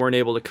this, and they weren't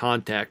able to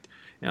contact.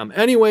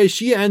 Anyway,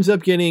 she ends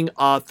up getting,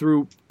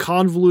 through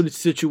convoluted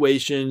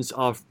situations,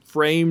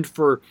 framed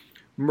for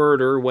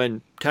murder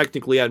when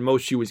technically at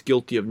most she was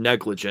guilty of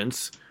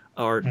negligence.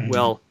 Or,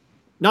 well,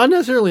 not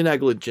necessarily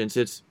negligence.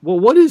 It's, well,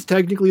 what is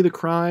technically the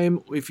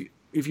crime if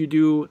you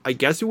do, I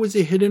guess it was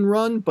a hit and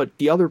run, but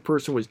the other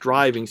person was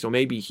driving, so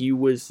maybe he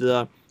was,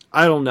 I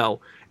don't know.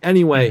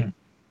 Anyway,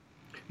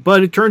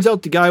 but it turns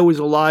out the guy was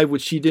alive,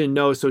 which she didn't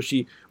know, so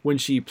when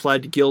she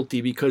pled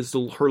guilty, because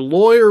her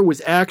lawyer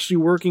was actually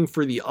working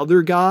for the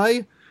other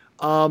guy,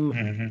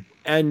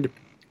 and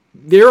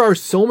there are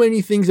so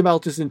many things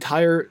about this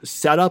entire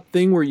setup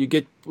thing where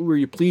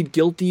you plead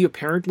guilty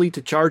apparently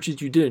to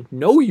charges you didn't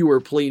know you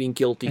were pleading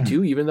guilty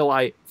to, even though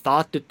I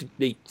thought that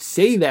they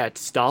say that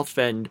stuff,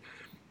 and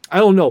I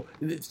don't know.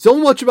 So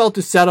much about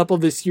the setup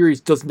of this series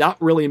does not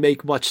really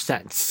make much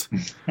sense.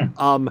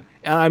 And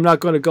I'm not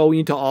going to go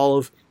into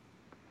all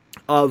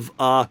of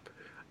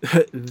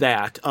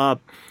that.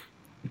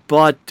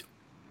 But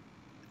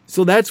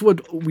so that's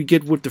what we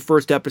get with the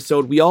first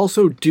episode. We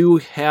also do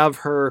have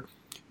her,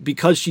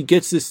 because she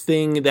gets this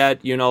thing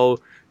that,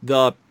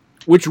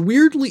 which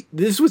weirdly,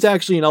 this was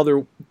actually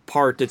another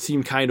part that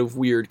seemed kind of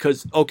weird,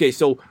 because, okay,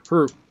 so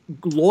her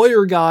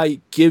lawyer guy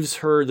gives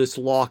her this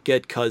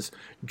locket because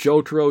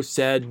Jotaro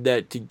said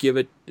that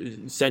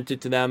sent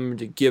it to them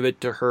to give it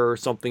to her or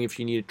something if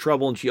she needed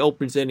trouble, and she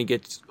opens it and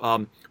gets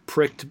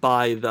pricked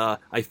by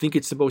I think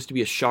it's supposed to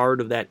be a shard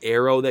of that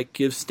arrow that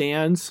gives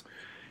stands,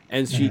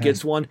 and she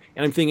gets one,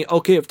 and I'm thinking,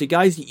 okay, if the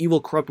guy's the evil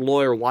corrupt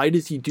lawyer, why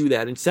does he do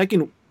that? And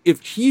second,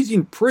 if he's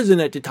in prison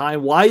at the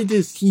time, why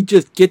does he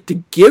just get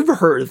to give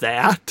her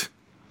that?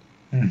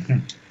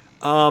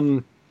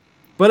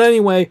 But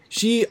anyway,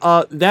 she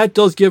that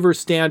does give her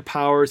stand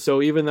power,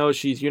 so even though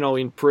she's,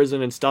 in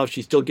prison and stuff,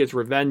 she still gets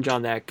revenge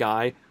on that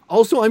guy.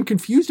 Also, I'm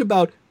confused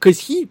about,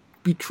 because he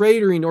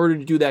betrayed her in order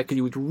to do that, because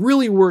he was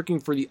really working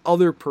for the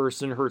other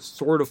person, her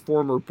sort of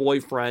former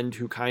boyfriend,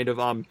 who kind of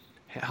hung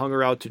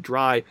her out to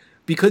dry,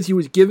 because he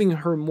was giving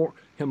him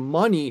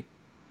money.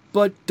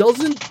 But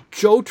doesn't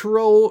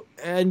Jotaro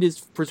and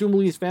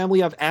presumably his family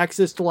have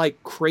access to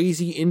like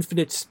crazy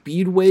Infinite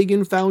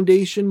Speedwagon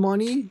Foundation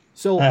money?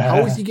 So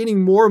how is he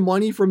getting more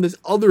money from this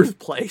other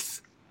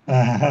place?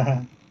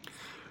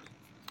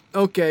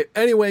 Okay,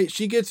 anyway,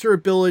 she gets her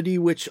ability,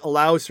 which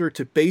allows her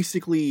to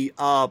basically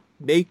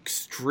make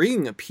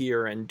string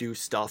appear and do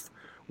stuff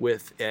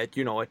with it,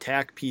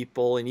 attack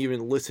people and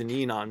even listen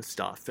in on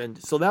stuff. And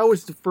so that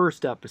was the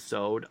first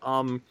episode,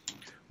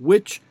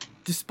 which,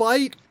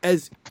 despite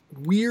as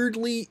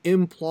weirdly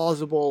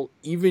implausible,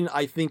 even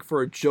I think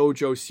for a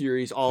JoJo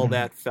series, all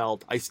that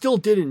felt, I still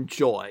did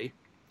enjoy.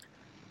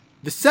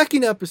 The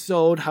second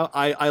episode,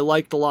 I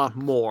liked a lot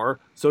more.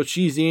 So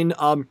she's in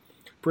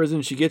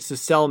prison. She gets a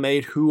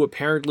cellmate who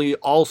apparently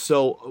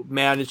also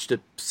managed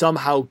to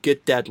somehow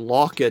get that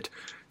locket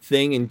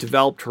thing and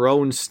developed her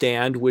own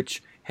stand,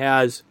 which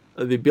has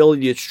the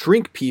ability to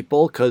shrink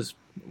people, because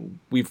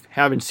we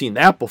haven't seen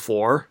that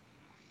before.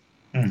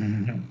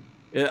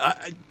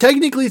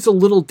 Technically, it's a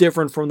little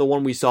different from the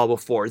one we saw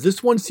before.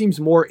 This one seems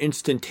more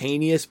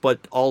instantaneous,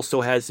 but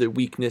also has the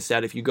weakness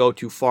that if you go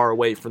too far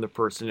away from the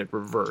person, it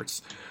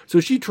reverts.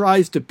 So she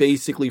tries to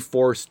basically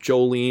force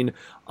Jolene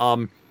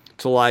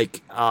to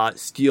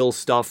steal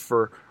stuff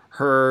for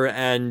her,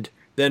 and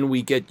then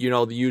we get,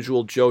 the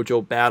usual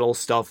JoJo battle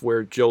stuff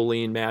where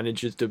Jolene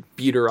manages to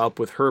beat her up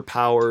with her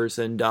powers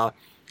and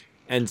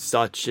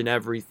such, and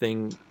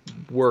everything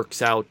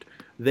works out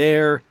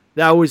there.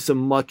 That was a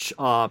much...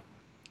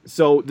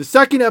 So the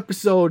second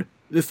episode,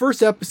 the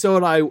first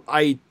episode,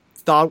 I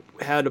thought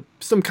had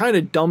some kind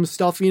of dumb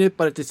stuff in it,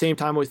 but at the same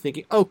time I was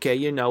thinking, okay,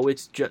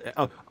 it's just,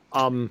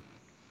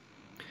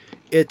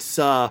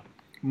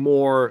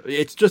 more.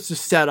 It's just a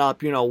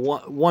setup,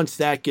 once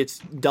that gets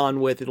done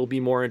with, it'll be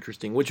more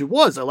interesting, which it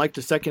was. I liked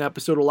the second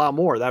episode a lot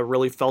more. That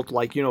really felt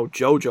like,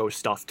 JoJo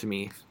stuff to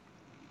me.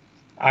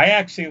 I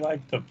actually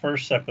liked the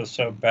first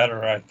episode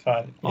better. I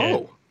thought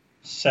it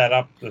set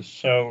up the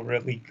show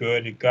really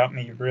good. It got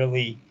me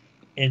really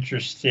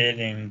interested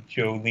in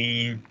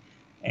Jolene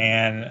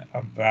and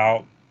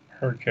about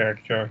her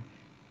character.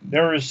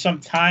 There were some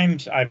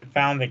times I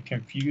found it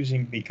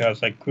confusing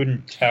because I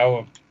couldn't tell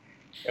if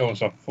it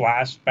was a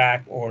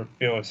flashback or if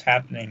it was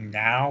happening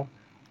now.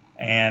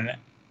 And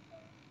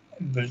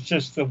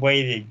just the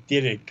way they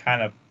did it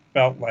kind of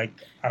felt like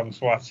I was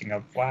watching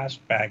a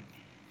flashback.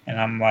 And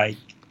I'm like,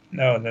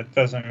 no, that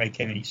doesn't make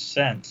any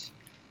sense.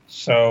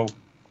 So,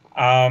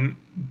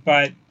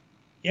 but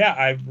yeah,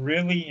 I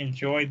really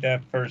enjoyed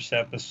that first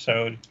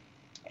episode.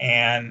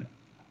 And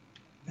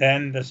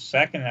then the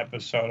second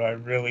episode I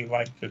really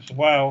liked as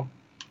well.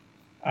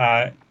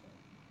 That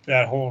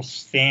whole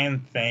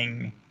Stan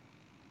thing.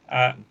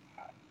 I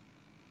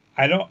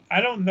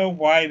don't know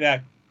why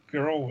that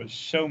girl was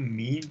so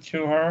mean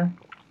to her,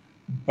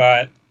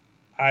 but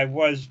I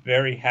was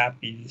very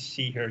happy to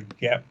see her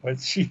get what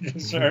she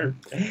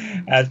deserved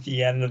at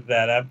the end of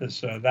that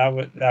episode.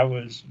 That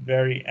was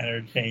very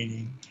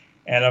entertaining.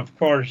 And of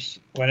course,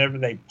 whenever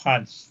they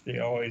punch, they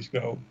always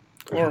go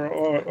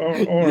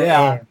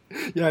or.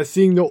 Yeah,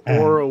 seeing the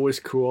aura was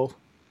cool.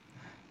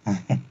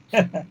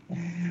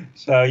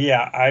 So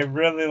yeah, I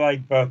really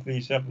like both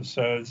these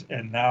episodes,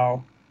 and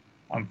now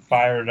I'm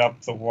fired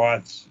up to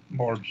watch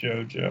more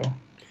JoJo.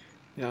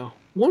 Yeah.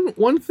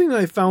 One thing that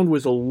I found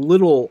was a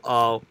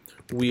little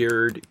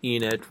weird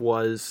in it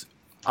was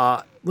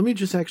let me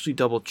just actually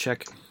double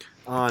check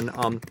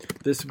on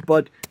this,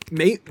 but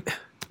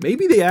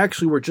maybe they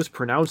actually were just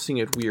pronouncing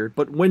it weird,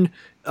 but when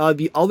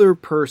the other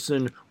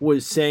person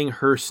was saying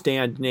her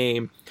stand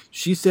name,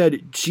 she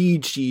said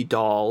GG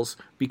dolls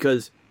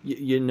because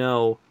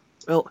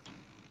well,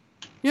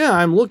 yeah,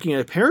 I'm looking at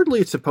it. Apparently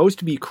it's supposed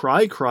to be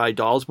Cry Cry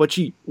dolls, but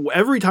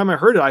every time I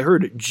heard it, I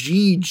heard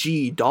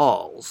GG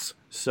dolls.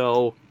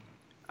 So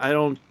I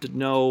don't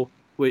know.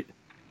 Wait,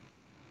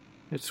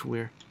 it's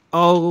weird.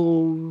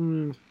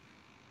 Oh,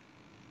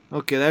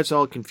 okay, that's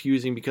all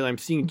confusing because I'm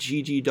seeing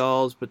GG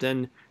dolls, but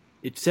then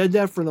it said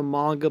that for the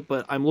manga,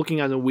 but I'm looking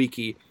on the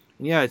wiki.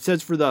 And yeah, it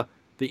says for the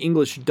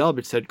English dub,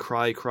 it said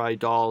Cry Cry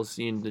dolls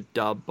in the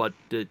dub, but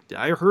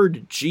I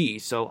heard G,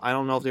 so I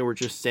don't know if they were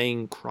just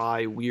saying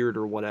cry weird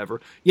or whatever.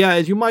 Yeah,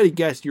 as you might have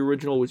guessed, the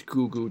original was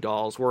Goo Goo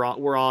dolls. We're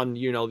on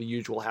the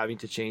usual having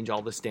to change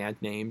all the stand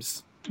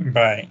names.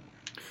 Right.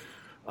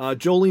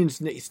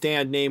 Jolene's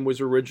stand name was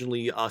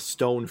originally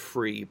Stone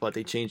Free, but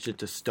they changed it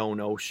to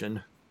Stone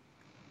Ocean.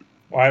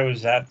 Why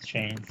was that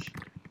changed?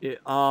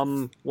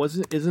 Isn't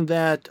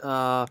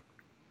that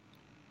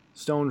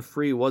Stone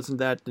Free? Wasn't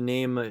that the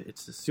name?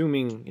 It's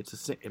assuming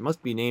it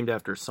must be named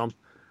after something.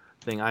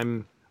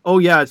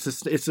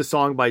 It's a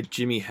song by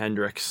Jimi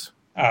Hendrix.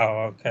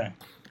 Oh, okay.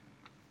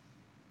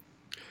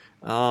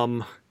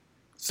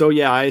 So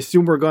yeah, I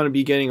assume we're going to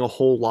be getting a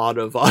whole lot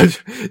of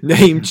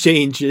name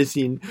changes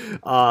in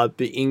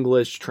the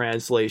English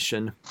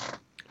translation.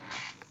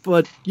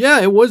 But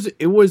yeah, it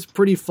was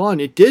pretty fun.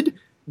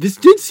 This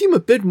did seem a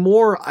bit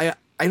more, I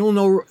don't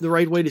know the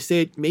right way to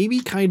say it, maybe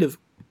kind of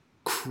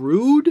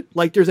crude.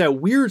 Like there's that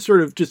weird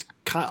sort of just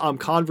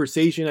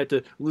conversation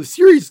the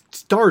series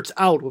starts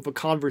out with a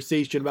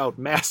conversation about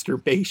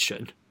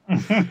masturbation.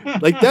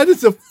 Like that is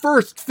the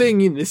first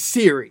thing in the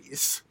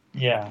series.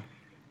 Yeah.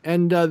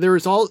 And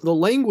the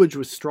language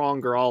was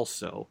stronger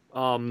also.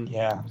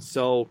 Yeah.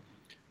 So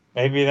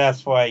maybe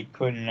that's why it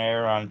couldn't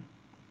air on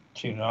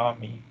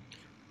Toonami.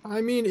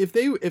 I mean, if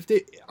they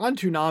on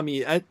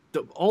Toonami,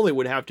 all they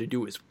would have to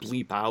do is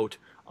bleep out.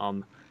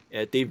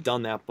 They've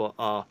done that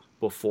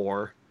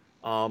before.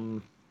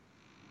 No,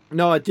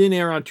 it didn't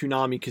air on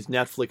Toonami because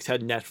Netflix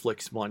had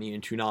Netflix money,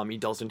 and Toonami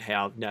doesn't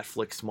have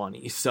Netflix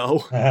money.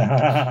 So,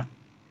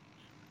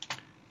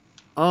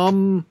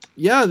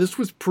 yeah, this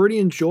was pretty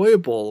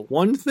enjoyable.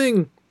 One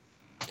thing,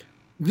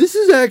 this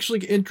is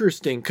actually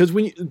interesting because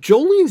when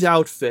Jolene's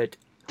outfit,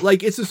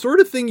 like, it's the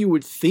sort of thing you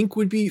would think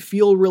would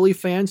feel really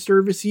fan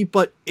servicey,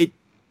 but it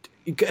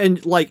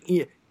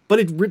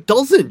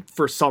doesn't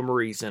for some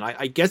reason.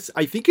 I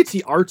think it's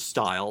the art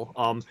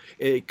style.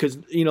 Because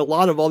a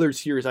lot of other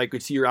series I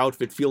could see your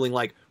outfit feeling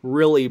like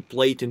really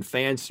blatant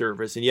fan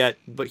service,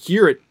 but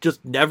here it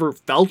just never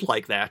felt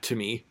like that to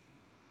me.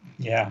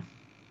 Yeah.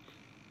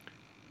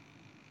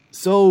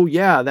 So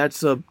yeah,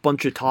 that's a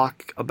bunch of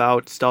talk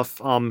about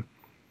stuff.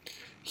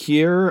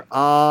 Here.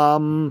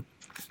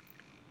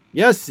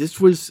 Yes, this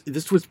was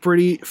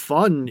pretty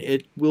fun.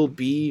 It will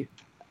be.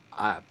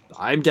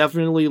 I'm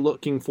definitely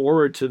looking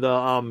forward to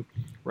the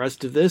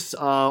rest of this.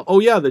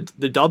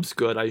 The dub's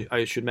good.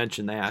 I should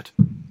mention that.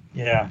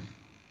 Yeah.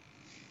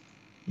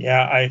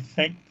 Yeah, I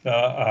think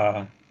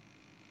the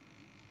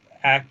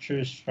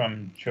actress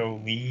from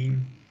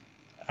Jolene.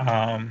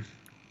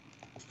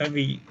 Let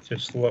me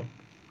just look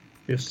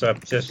this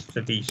up just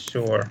to be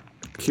sure.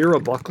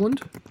 Kira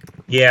Buckland?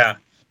 Yeah,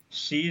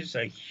 she's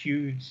a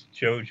huge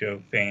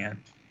JoJo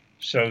fan.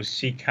 So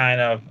she kind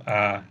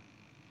of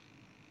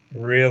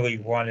really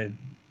wanted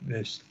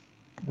this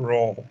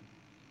role,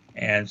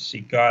 and she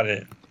got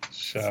it.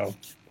 So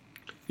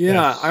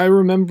Yeah, I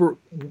remember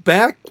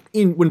back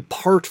in when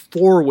part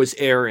 4 was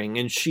airing,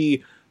 and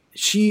she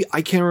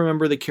I can't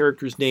remember the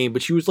character's name,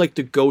 but she was like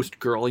the ghost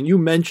girl, and you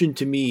mentioned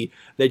to me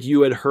that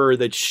you had heard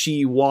that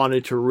she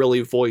wanted to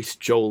really voice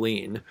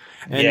Jolene,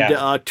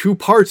 and 2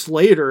 parts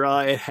later,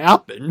 it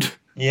happened.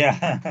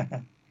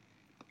 Yeah.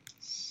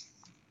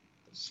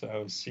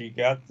 So she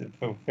got to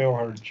fulfill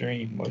her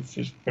dream, which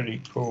is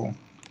pretty cool.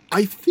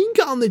 I think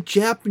on the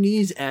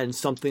Japanese end,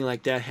 something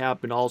like that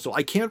happened also.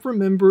 I can't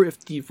remember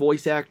if the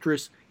voice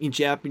actress in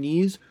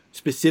Japanese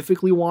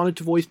specifically wanted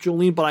to voice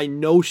Jolene, but I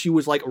know she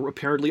was like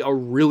apparently a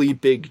really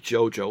big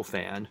JoJo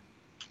fan.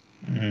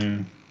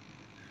 Mm.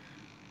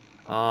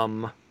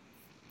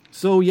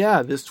 So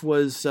yeah, this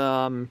was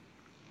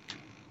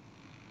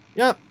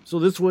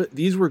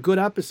these were good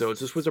episodes.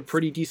 This was a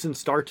pretty decent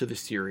start to the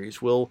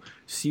series. We'll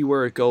see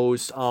where it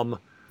goes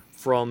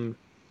from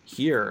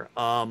here.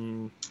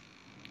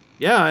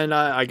 Yeah, and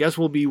I guess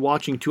we'll be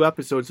watching 2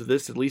 episodes of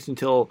this, at least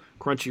until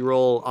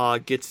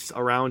Crunchyroll gets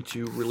around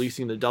to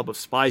releasing the dub of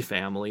Spy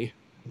Family.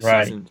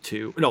 Right. Season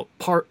 2. No,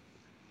 part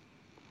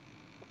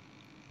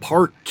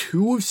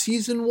 2 of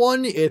Season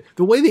 1.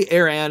 The way they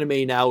air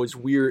anime now is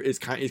weird, is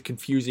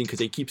confusing, because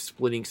they keep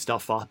splitting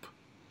stuff up.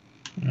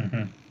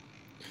 Mm-hmm.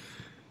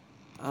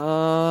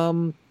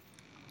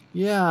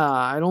 Yeah,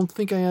 I don't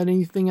think I had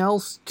anything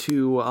else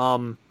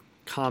to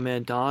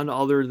comment on,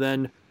 other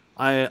than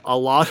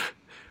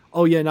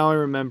Oh yeah, now I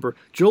remember.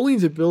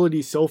 Jolene's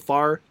ability so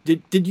far.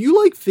 Did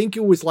you think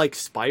it was like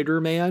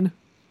Spider-Man?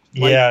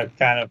 Yeah, it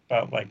kind of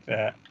felt like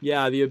that.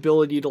 Yeah, the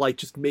ability to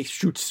just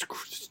shoot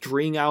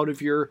string out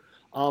of your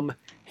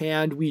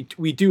hand. We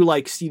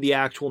do see the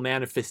actual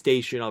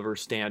manifestation of her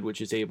stand, which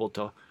is able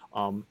to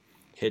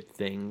hit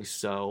things.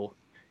 So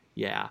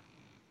yeah.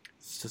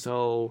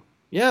 So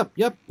yep.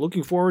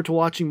 Looking forward to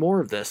watching more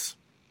of this.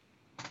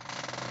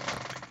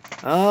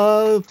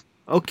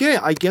 Okay,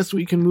 I guess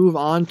we can move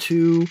on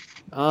to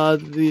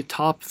the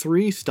top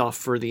 3 stuff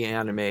for the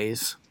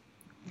animes.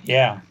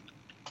 Yeah.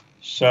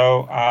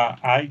 So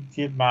I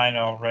did mine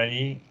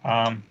already.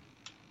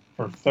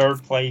 For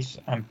 3rd place,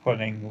 I'm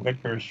putting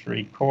Lycoris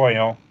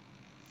Recoil.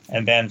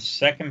 And then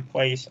 2nd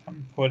place,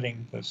 I'm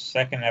putting the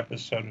 2nd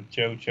episode of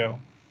JoJo.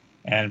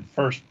 And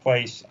 1st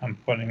place, I'm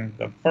putting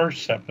the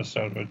 1st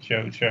episode of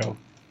JoJo.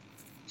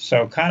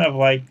 So kind of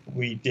like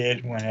we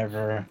did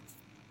whenever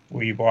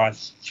we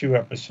watched 2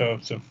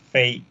 episodes of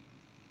Fate,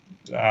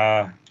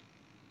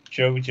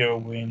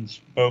 JoJo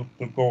wins both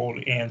the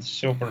gold and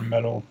silver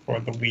medal for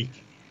the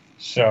week.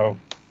 So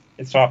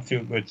it's off to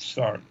a good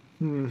start.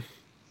 I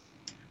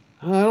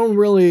don't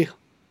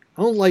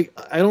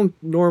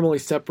normally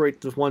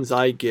separate the ones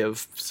I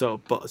give,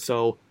 so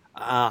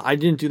I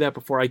didn't do that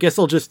before. I guess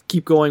I'll just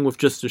keep going with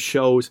just the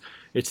shows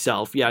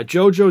itself. Yeah,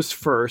 JoJo's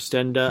first,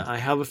 and I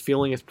have a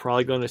feeling it's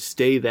probably going to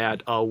stay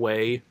that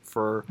way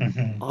for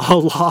a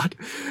lot.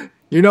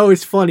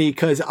 It's funny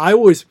because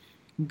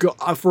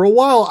for a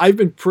while I've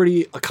been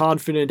pretty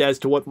confident as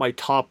to what my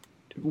top.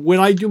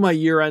 When I do my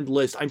year-end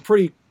list, I'm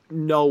pretty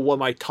know what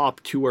my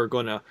top 2 are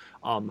going to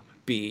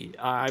be.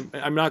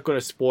 I'm not going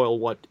to spoil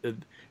what.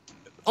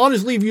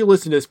 Honestly, if you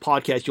listen to this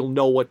podcast, you'll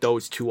know what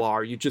those 2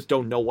 are. You just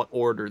don't know what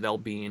order they'll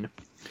be in.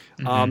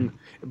 And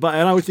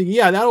I was thinking,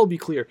 yeah, that'll be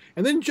clear.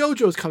 And then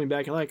JoJo's coming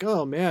back, and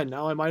oh man,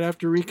 now I might have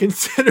to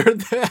reconsider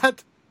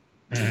that.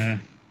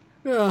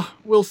 Yeah,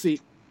 we'll see.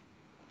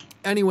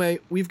 Anyway,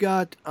 we've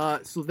got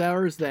so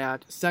there's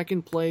that.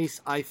 2nd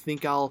place, I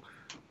think I'll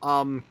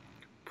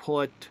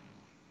put.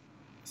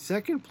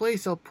 2nd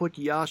place, I'll put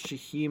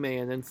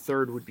Yashahime, and then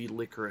 3rd would be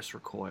Lycoris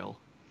Recoil.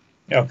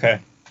 Okay.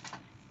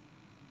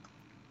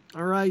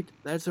 All right,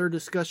 that's our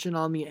discussion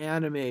on the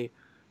anime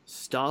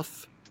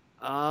stuff.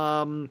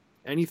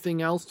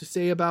 Anything else to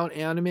say about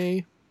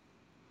anime?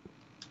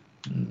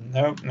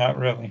 Nope, not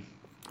really.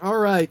 All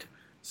right,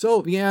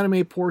 so the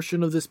anime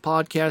portion of this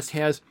podcast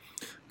has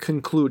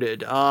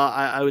concluded.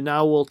 I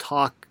now will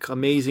talk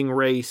Amazing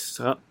Race.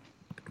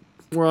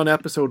 We're on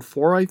episode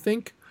 4, I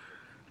think,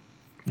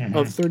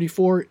 of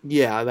 34.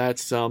 Yeah,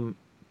 that's or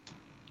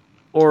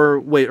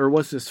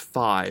was this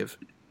 5?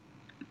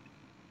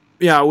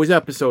 Yeah, it was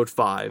episode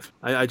 5.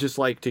 I just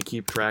like to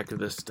keep track of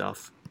this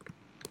stuff.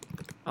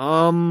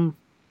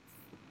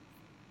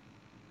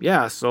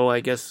 Yeah, so I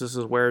guess this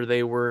is where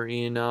they were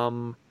in,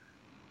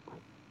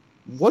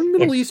 what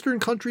Middle Eastern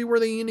country were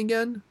they in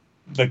again?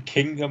 The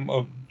Kingdom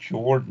of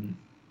Jordan.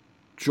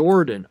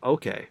 Jordan,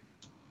 okay.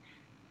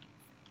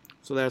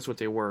 So that's what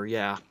they were,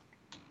 yeah.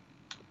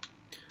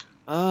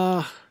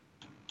 I'll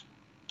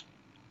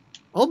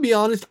be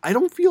honest, I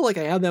don't feel like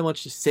I have that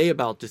much to say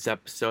about this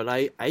episode.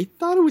 I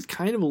thought it was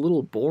kind of a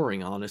little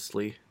boring,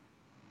 honestly.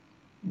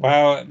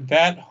 Well,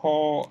 that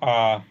whole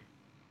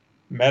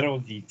metal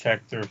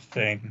detector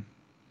thing,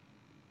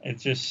 it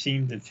just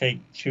seemed to take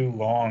too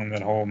long,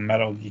 that whole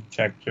metal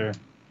detector.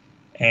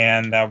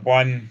 And that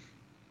one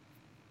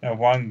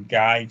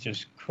guy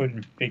just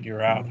couldn't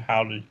figure out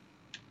how to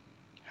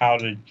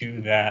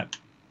do that.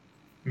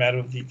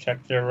 metal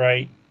detector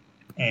right,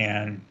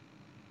 and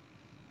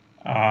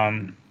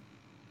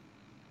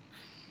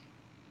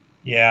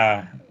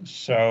yeah,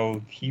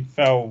 so he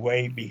fell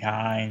way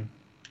behind,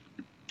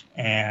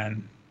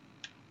 and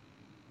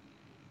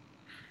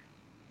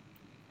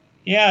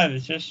yeah,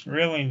 there's just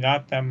really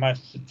not that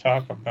much to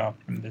talk about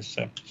from this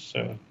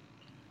episode.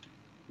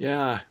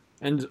 Yeah,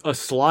 and a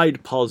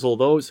slide puzzle.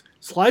 Those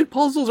slide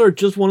puzzles are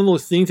just one of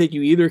those things that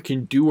you either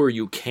can do or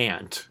you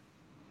can't.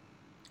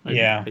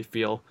 Yeah. I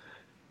feel.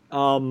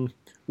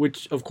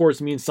 Which of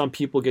course means some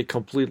people get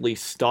completely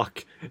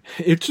stuck.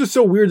 It's just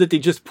so weird that they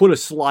just put a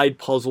slide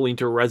puzzle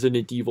into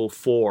Resident Evil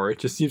 4. It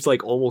just seems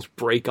like almost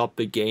break up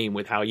the game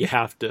with how you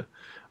have to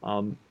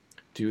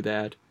do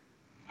that.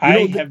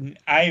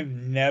 I've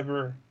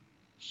never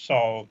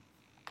solved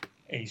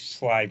a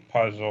slide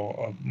puzzle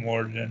of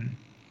more than,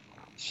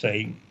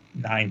 say,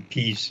 9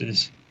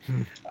 pieces.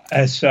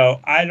 And so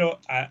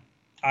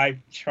I've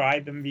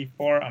tried them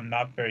before. I'm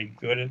not very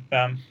good at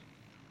them.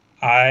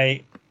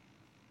 I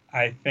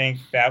think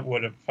that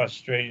would have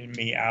frustrated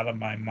me out of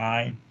my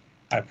mind.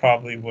 I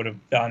probably would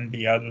have done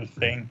the other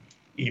thing,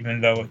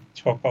 even though it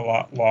took a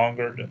lot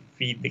longer to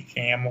feed the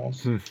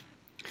camels.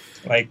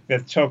 Like,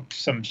 that took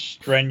some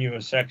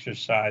strenuous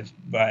exercise,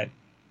 but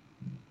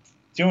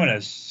doing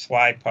a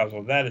slide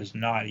puzzle, that is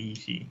not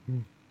easy.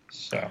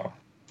 So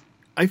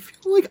I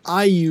feel like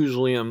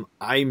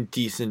I'm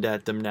decent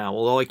at them now,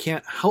 although I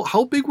can't.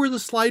 How big were the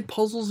slide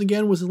puzzles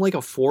again? Was it like a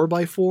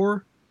 4x4,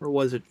 or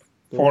was it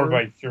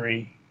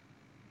 4x3?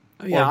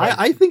 Yeah,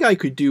 I think I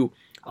could do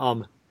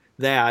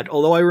that.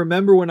 Although I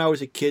remember when I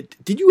was a kid,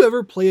 did you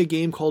ever play a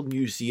game called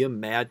Museum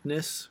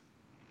Madness?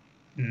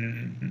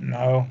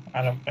 No,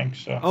 I don't think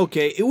so.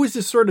 Okay, it was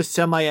this sort of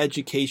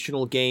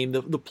semi-educational game.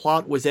 The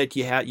plot was that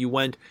you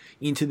went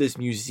into this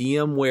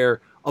museum where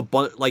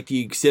like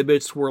the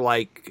exhibits were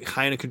like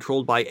kind of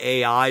controlled by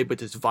AI, but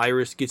this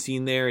virus gets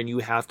in there and you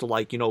have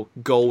to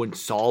go and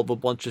solve a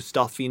bunch of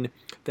stuff in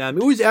them.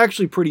 It was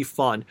actually pretty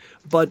fun.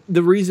 But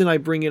the reason I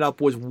bring it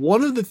up was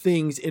one of the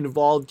things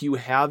involved you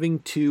having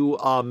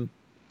to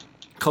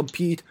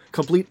complete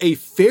a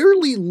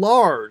fairly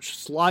large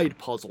slide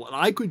puzzle, and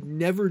I could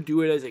never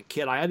do it as a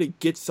kid. I had to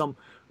get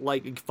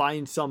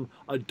find some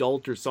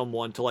adult or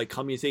someone to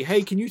come in and say,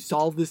 "Hey, can you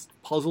solve this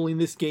puzzle in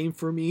this game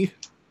for me?"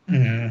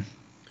 Mm-hmm.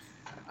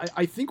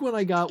 I think when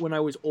I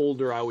was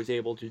older, I was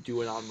able to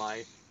do it on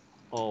my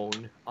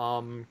own.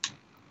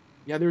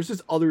 Yeah, there's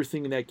this other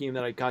thing in that game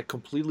that I got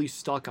completely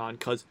stuck on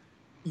because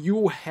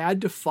you had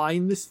to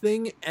find this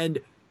thing and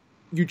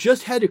you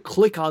just had to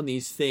click on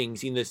these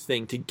things in this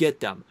thing to get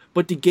them.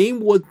 But the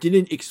game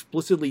didn't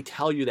explicitly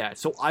tell you that.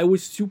 So I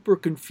was super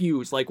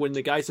confused. Like when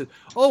the guy said,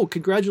 "Oh,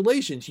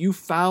 congratulations, you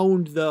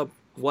found the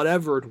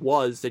whatever it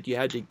was that you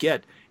had to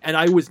get." And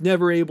I was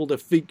never able to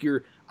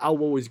figure out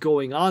what was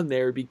going on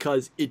there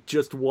because it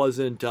just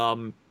wasn't,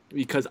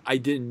 because I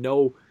didn't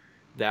know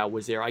that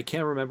was there. I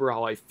can't remember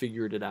how I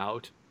figured it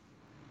out.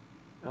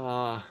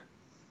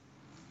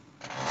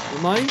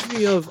 Reminds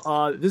me of,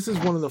 this is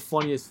one of the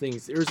funniest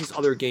things. There's this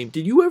other game.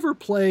 Did you ever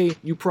play,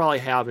 you probably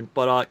haven't,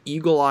 but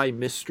Eagle Eye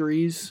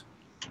Mysteries?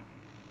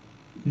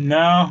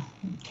 No,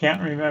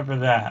 can't remember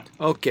that.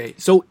 Okay,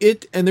 so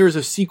and there's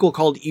a sequel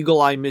called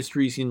Eagle Eye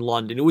Mysteries in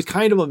London. It was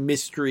kind of a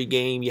mystery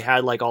game. You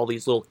had all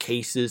these little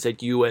cases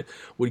that you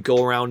would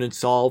go around and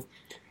solve.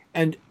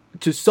 And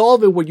to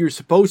solve it, what you're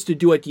supposed to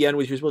do at the end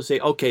was you're supposed to say,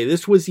 okay,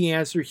 this was the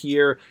answer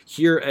here.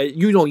 Here,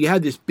 you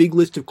had this big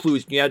list of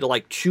clues. And you had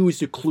to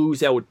choose the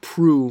clues that would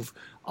prove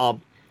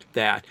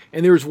that.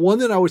 And there was one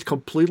that I was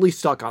completely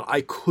stuck on.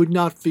 I could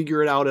not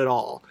figure it out at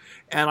all.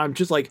 And I'm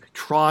just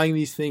trying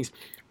these things.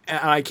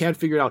 And I can't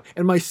figure it out.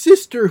 And my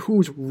sister,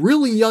 who's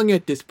really young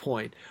at this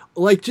point,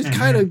 just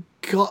kind of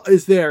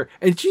is there.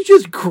 And she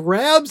just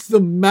grabs the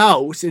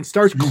mouse and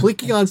starts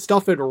clicking on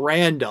stuff at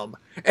random.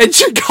 And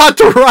she got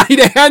the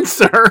right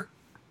answer.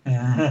 And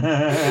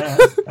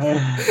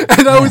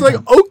I was like,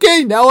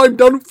 okay, now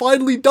I'm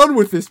finally done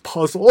with this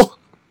puzzle.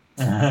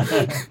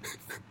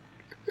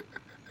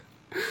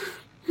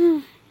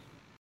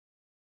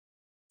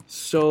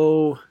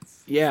 So,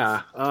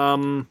 yeah.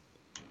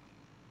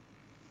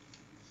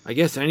 I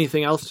guess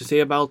anything else to say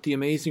about The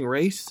Amazing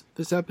Race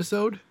this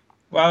episode?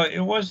 Well, it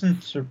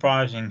wasn't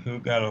surprising who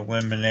got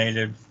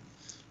eliminated.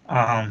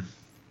 That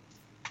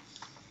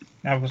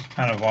was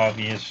kind of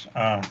obvious.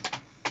 They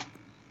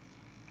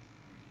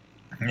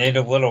had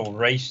a little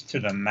race to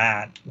the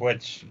mat,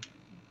 which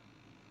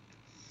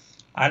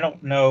I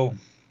don't know.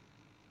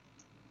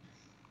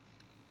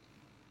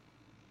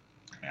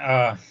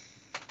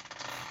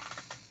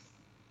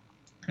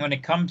 When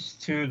it comes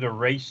to the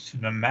race to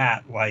the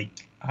mat,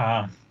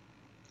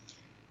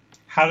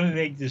 how do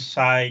they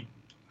decide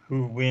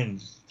who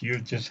wins? Do you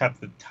just have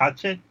to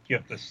touch it? Do you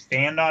have to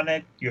stand on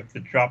it? Do you have to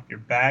drop your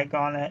bag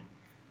on it?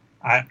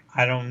 I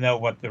don't know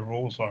what the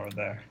rules are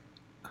there.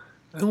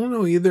 I don't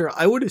know either.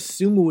 I would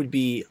assume it would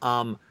be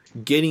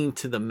getting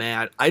to the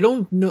mat. I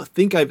don't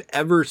think I've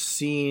ever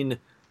seen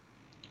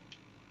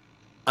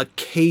a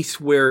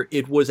case where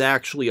it was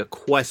actually a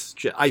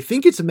question. I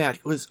think it's a match.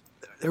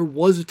 there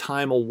was a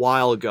time a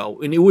while ago,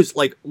 and it was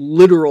like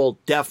literal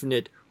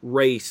definite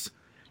race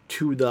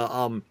to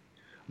the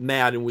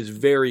mat, and was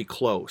very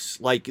close.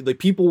 Like the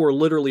people were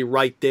literally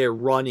right there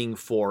running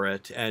for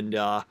it, and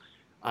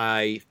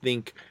I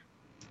think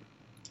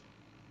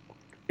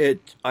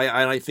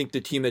I think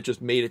the team that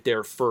just made it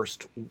there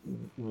first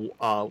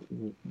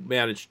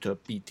managed to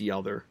beat the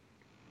other.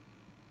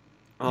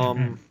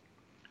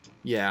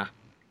 Yeah.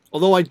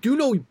 Although I do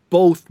know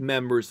both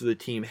members of the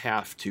team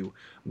have to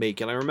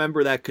make it. I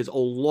remember that because a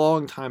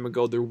long time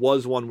ago there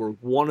was one where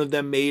one of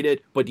them made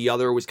it, but the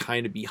other was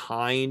kind of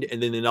behind,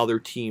 and then another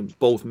team,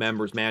 both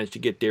members managed to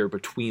get there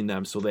between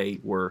them, so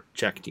they were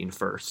checked in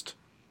first.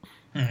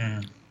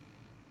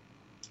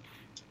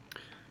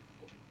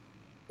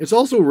 It's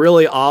also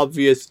really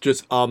obvious,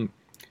 just we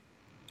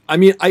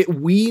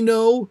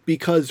know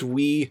because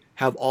we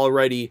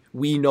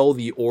know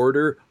the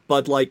order,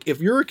 but like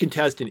if you're a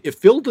contestant, if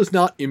Phil does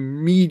not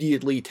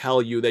immediately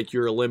tell you that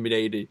you're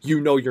eliminated,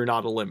 you know you're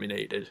not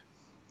eliminated.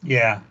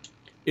 Yeah.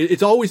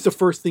 It's always the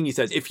first thing he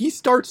says. If he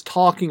starts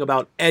talking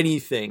about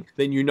anything,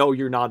 then you know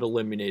you're not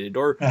eliminated.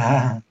 Or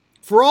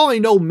for all I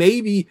know,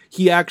 maybe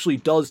he actually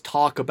does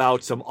talk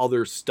about some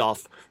other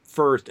stuff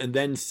first and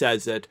then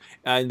says it,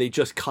 and they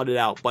just cut it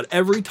out. But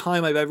every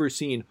time I've ever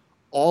seen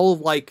when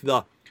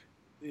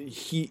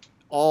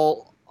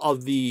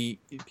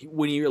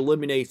he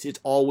eliminates, it's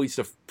always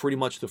pretty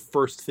much the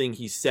first thing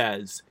he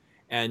says,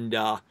 and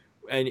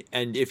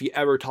if he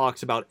ever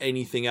talks about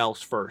anything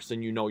else first,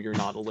 then you know you're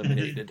not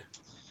eliminated.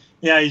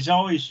 Yeah, he's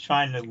always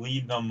trying to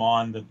lead them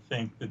on to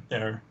think that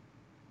they're,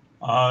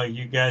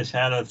 you guys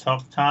had a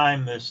tough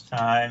time this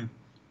time.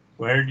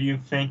 Where do you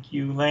think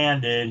you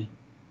landed?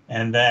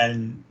 And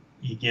then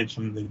he gives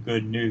them the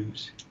good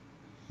news.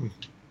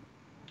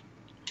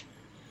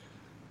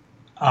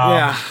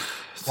 Yeah.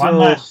 One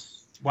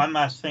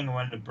last thing I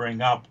wanted to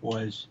bring up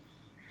was,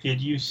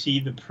 did you see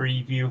the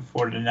preview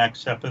for the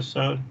next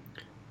episode?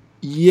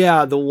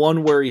 Yeah, the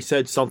one where he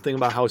said something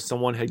about how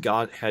someone had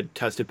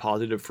tested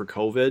positive for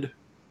COVID.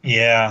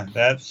 Yeah,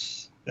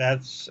 that's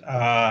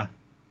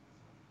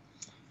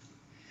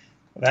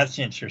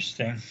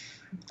interesting.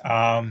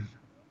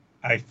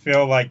 I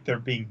feel like they're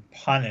being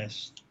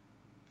punished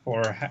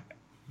for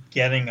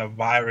getting a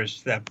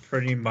virus that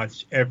pretty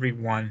much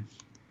everyone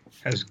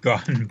has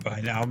gotten by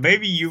now.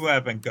 Maybe you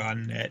haven't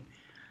gotten it.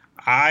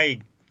 I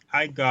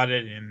got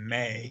it in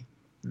May.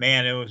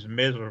 Man, it was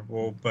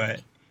miserable,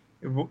 but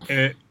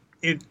it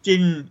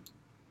didn't.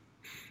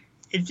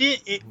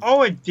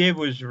 All it did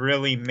was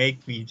really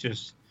make me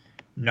just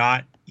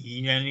not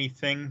eat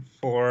anything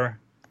for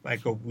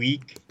like a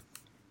week.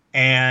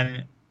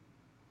 And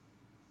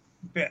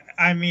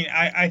I mean,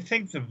 I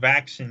think the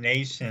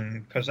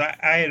vaccination, because I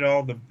had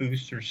all the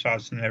booster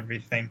shots and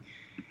everything,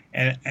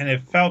 and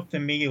it felt to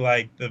me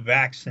like the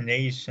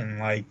vaccination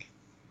like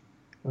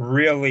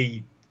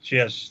really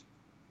just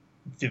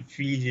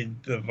defeated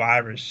the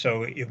virus,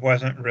 so it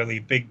wasn't really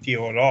a big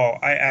deal at all.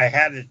 I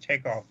had to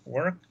take off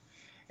work,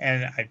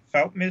 and I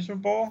felt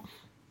miserable,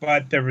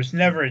 but there was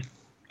never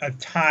a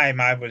time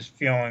I was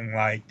feeling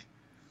like,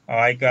 oh,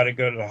 I got to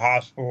go to the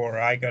hospital or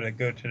I got to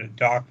go to the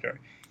doctor.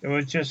 It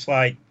was just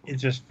like, it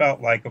just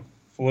felt like a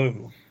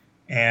flu.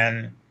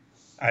 And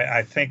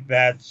I think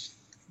that's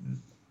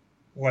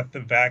what the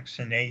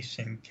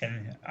vaccination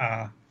can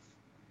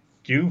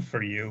do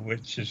for you,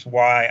 which is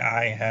why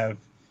I have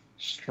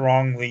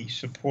strongly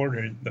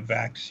supported the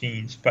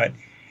vaccines. But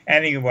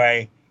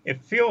anyway,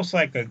 it feels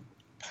like a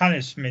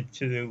punishment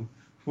to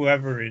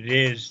whoever it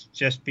is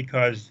just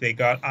because they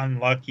got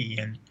unlucky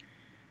and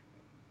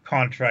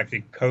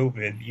contracted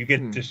COVID. You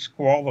get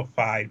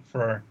disqualified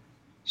for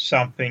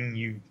something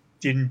you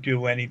didn't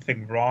do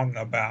anything wrong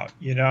about,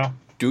 you know?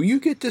 Do you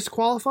get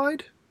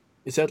disqualified?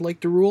 Is that like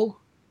the rule?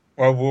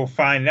 Well, we'll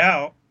find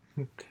out.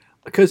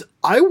 Because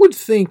I would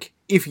think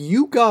if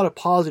you got a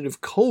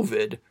positive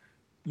COVID,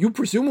 you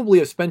presumably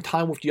have spent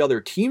time with the other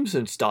teams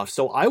and stuff.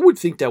 So I would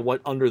think that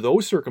under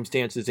those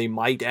circumstances, they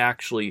might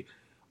actually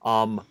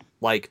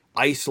like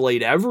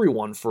isolate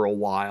everyone for a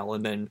while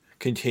and then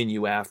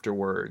continue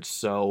afterwards.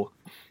 So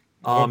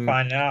we'll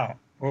find out.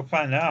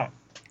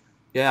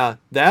 Yeah,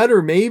 that,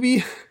 or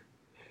maybe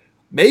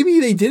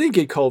they didn't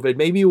get COVID.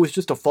 Maybe it was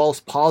just a false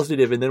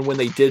positive, and then when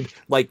they did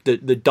like the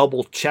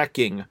double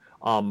checking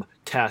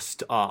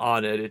test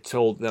on it, it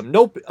told them,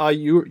 nope,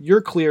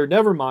 you're clear.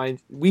 Never mind.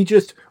 We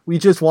just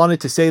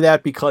wanted to say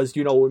that because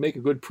it would make a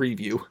good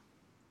preview.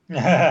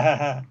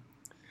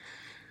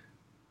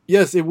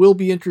 Yes, it will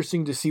be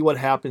interesting to see what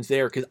happens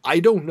there, because I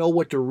don't know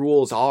what the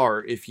rules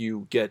are if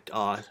you get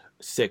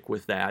sick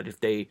with that. If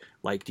they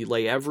like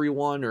delay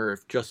everyone, or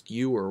if just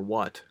you, or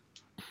what.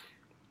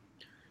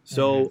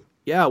 So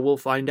yeah, we'll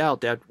find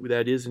out.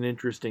 That is an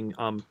interesting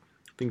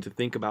thing to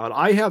think about.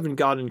 I haven't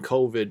gotten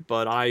COVID,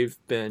 but I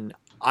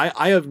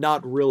have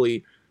not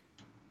really.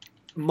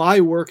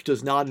 My work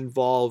does not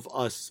involve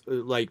us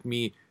like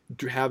me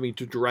having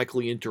to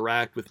directly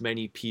interact with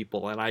many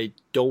people, and I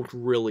don't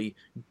really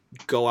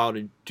go out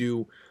and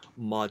do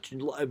much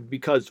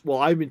because, well,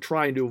 I've been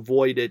trying to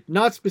avoid it,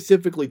 not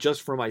specifically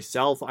just for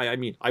myself. I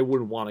mean, I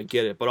wouldn't want to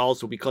get it, but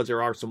also because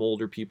there are some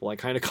older people I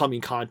kind of come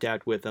in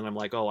contact with, and I'm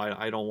like, oh,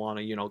 I don't want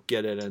to,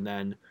 get it and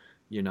then,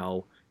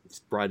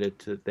 spread it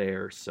to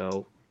there.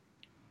 So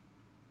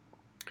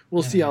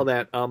we'll see how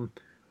that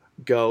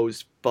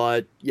goes.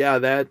 But yeah,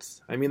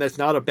 that's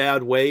not a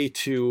bad way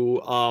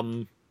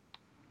to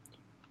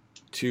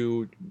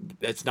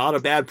that's not a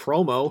bad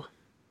promo.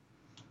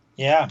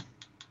 Yeah.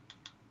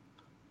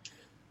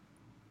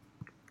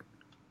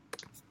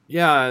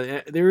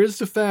 Yeah, there is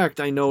the fact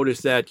I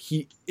noticed that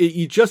he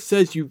just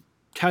says you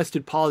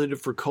tested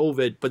positive for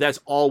COVID, but that's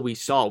all we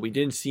saw. We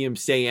didn't see him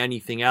say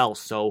anything else.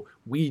 So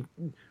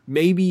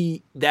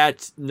maybe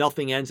that's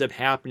nothing ends up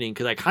happening,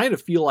 because I kind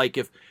of feel like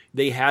if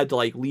they had to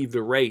leave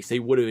the race, they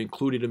would have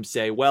included him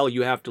say, well,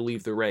 you have to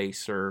leave the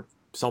race or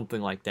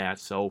something like that.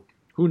 So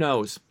who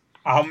knows?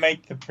 I'll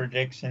make the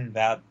prediction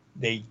that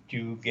they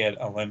do get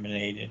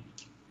eliminated.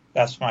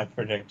 That's my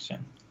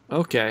prediction.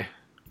 Okay.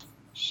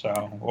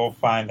 So we'll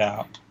find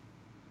out.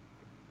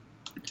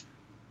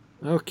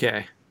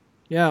 Okay.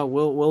 Yeah,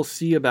 we'll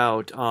see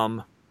about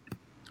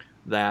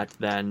that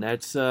then.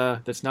 That's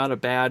not a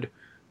bad.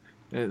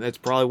 That's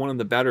probably one of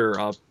the better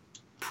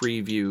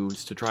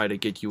previews to try to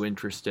get you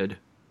interested.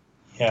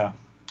 Yeah.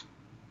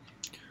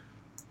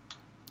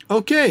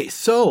 Okay,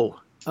 so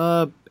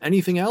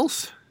anything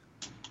else?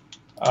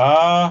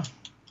 Can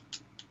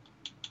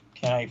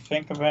I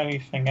think of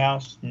anything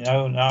else?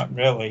 No, not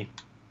really.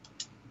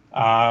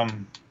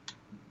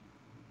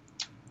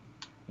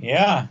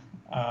 Yeah.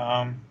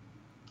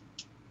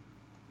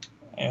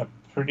 A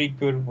pretty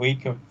good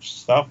week of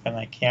stuff, and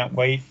I can't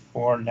wait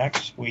for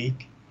next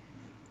week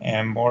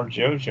and more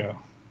JoJo.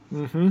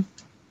 Mm-hmm.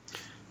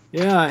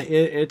 Yeah,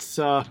 it's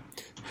I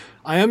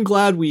am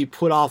glad we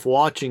put off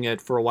watching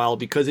it for a while,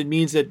 because it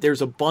means that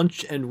there's a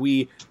bunch, and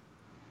we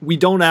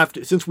don't have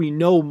to, since we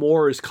know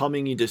more is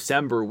coming in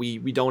December, we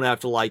don't have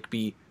to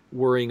be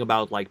worrying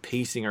about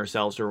pacing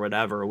ourselves or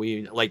whatever.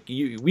 We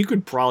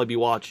could probably be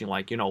watching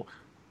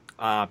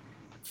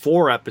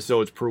 4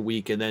 episodes per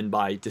week, and then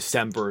by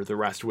December the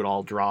rest would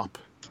all drop.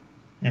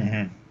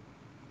 Mm-hmm.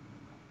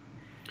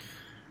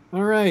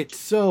 All right,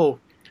 so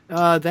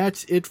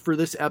that's it for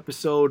this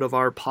episode of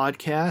our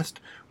podcast.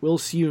 We'll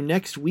see you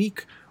next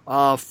week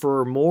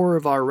for more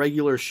of our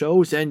regular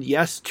shows, and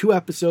yes, 2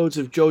 episodes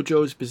of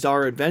JoJo's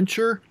Bizarre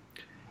Adventure,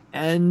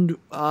 and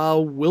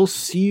we'll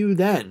see you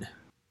then.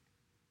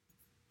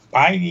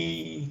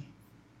 Bye.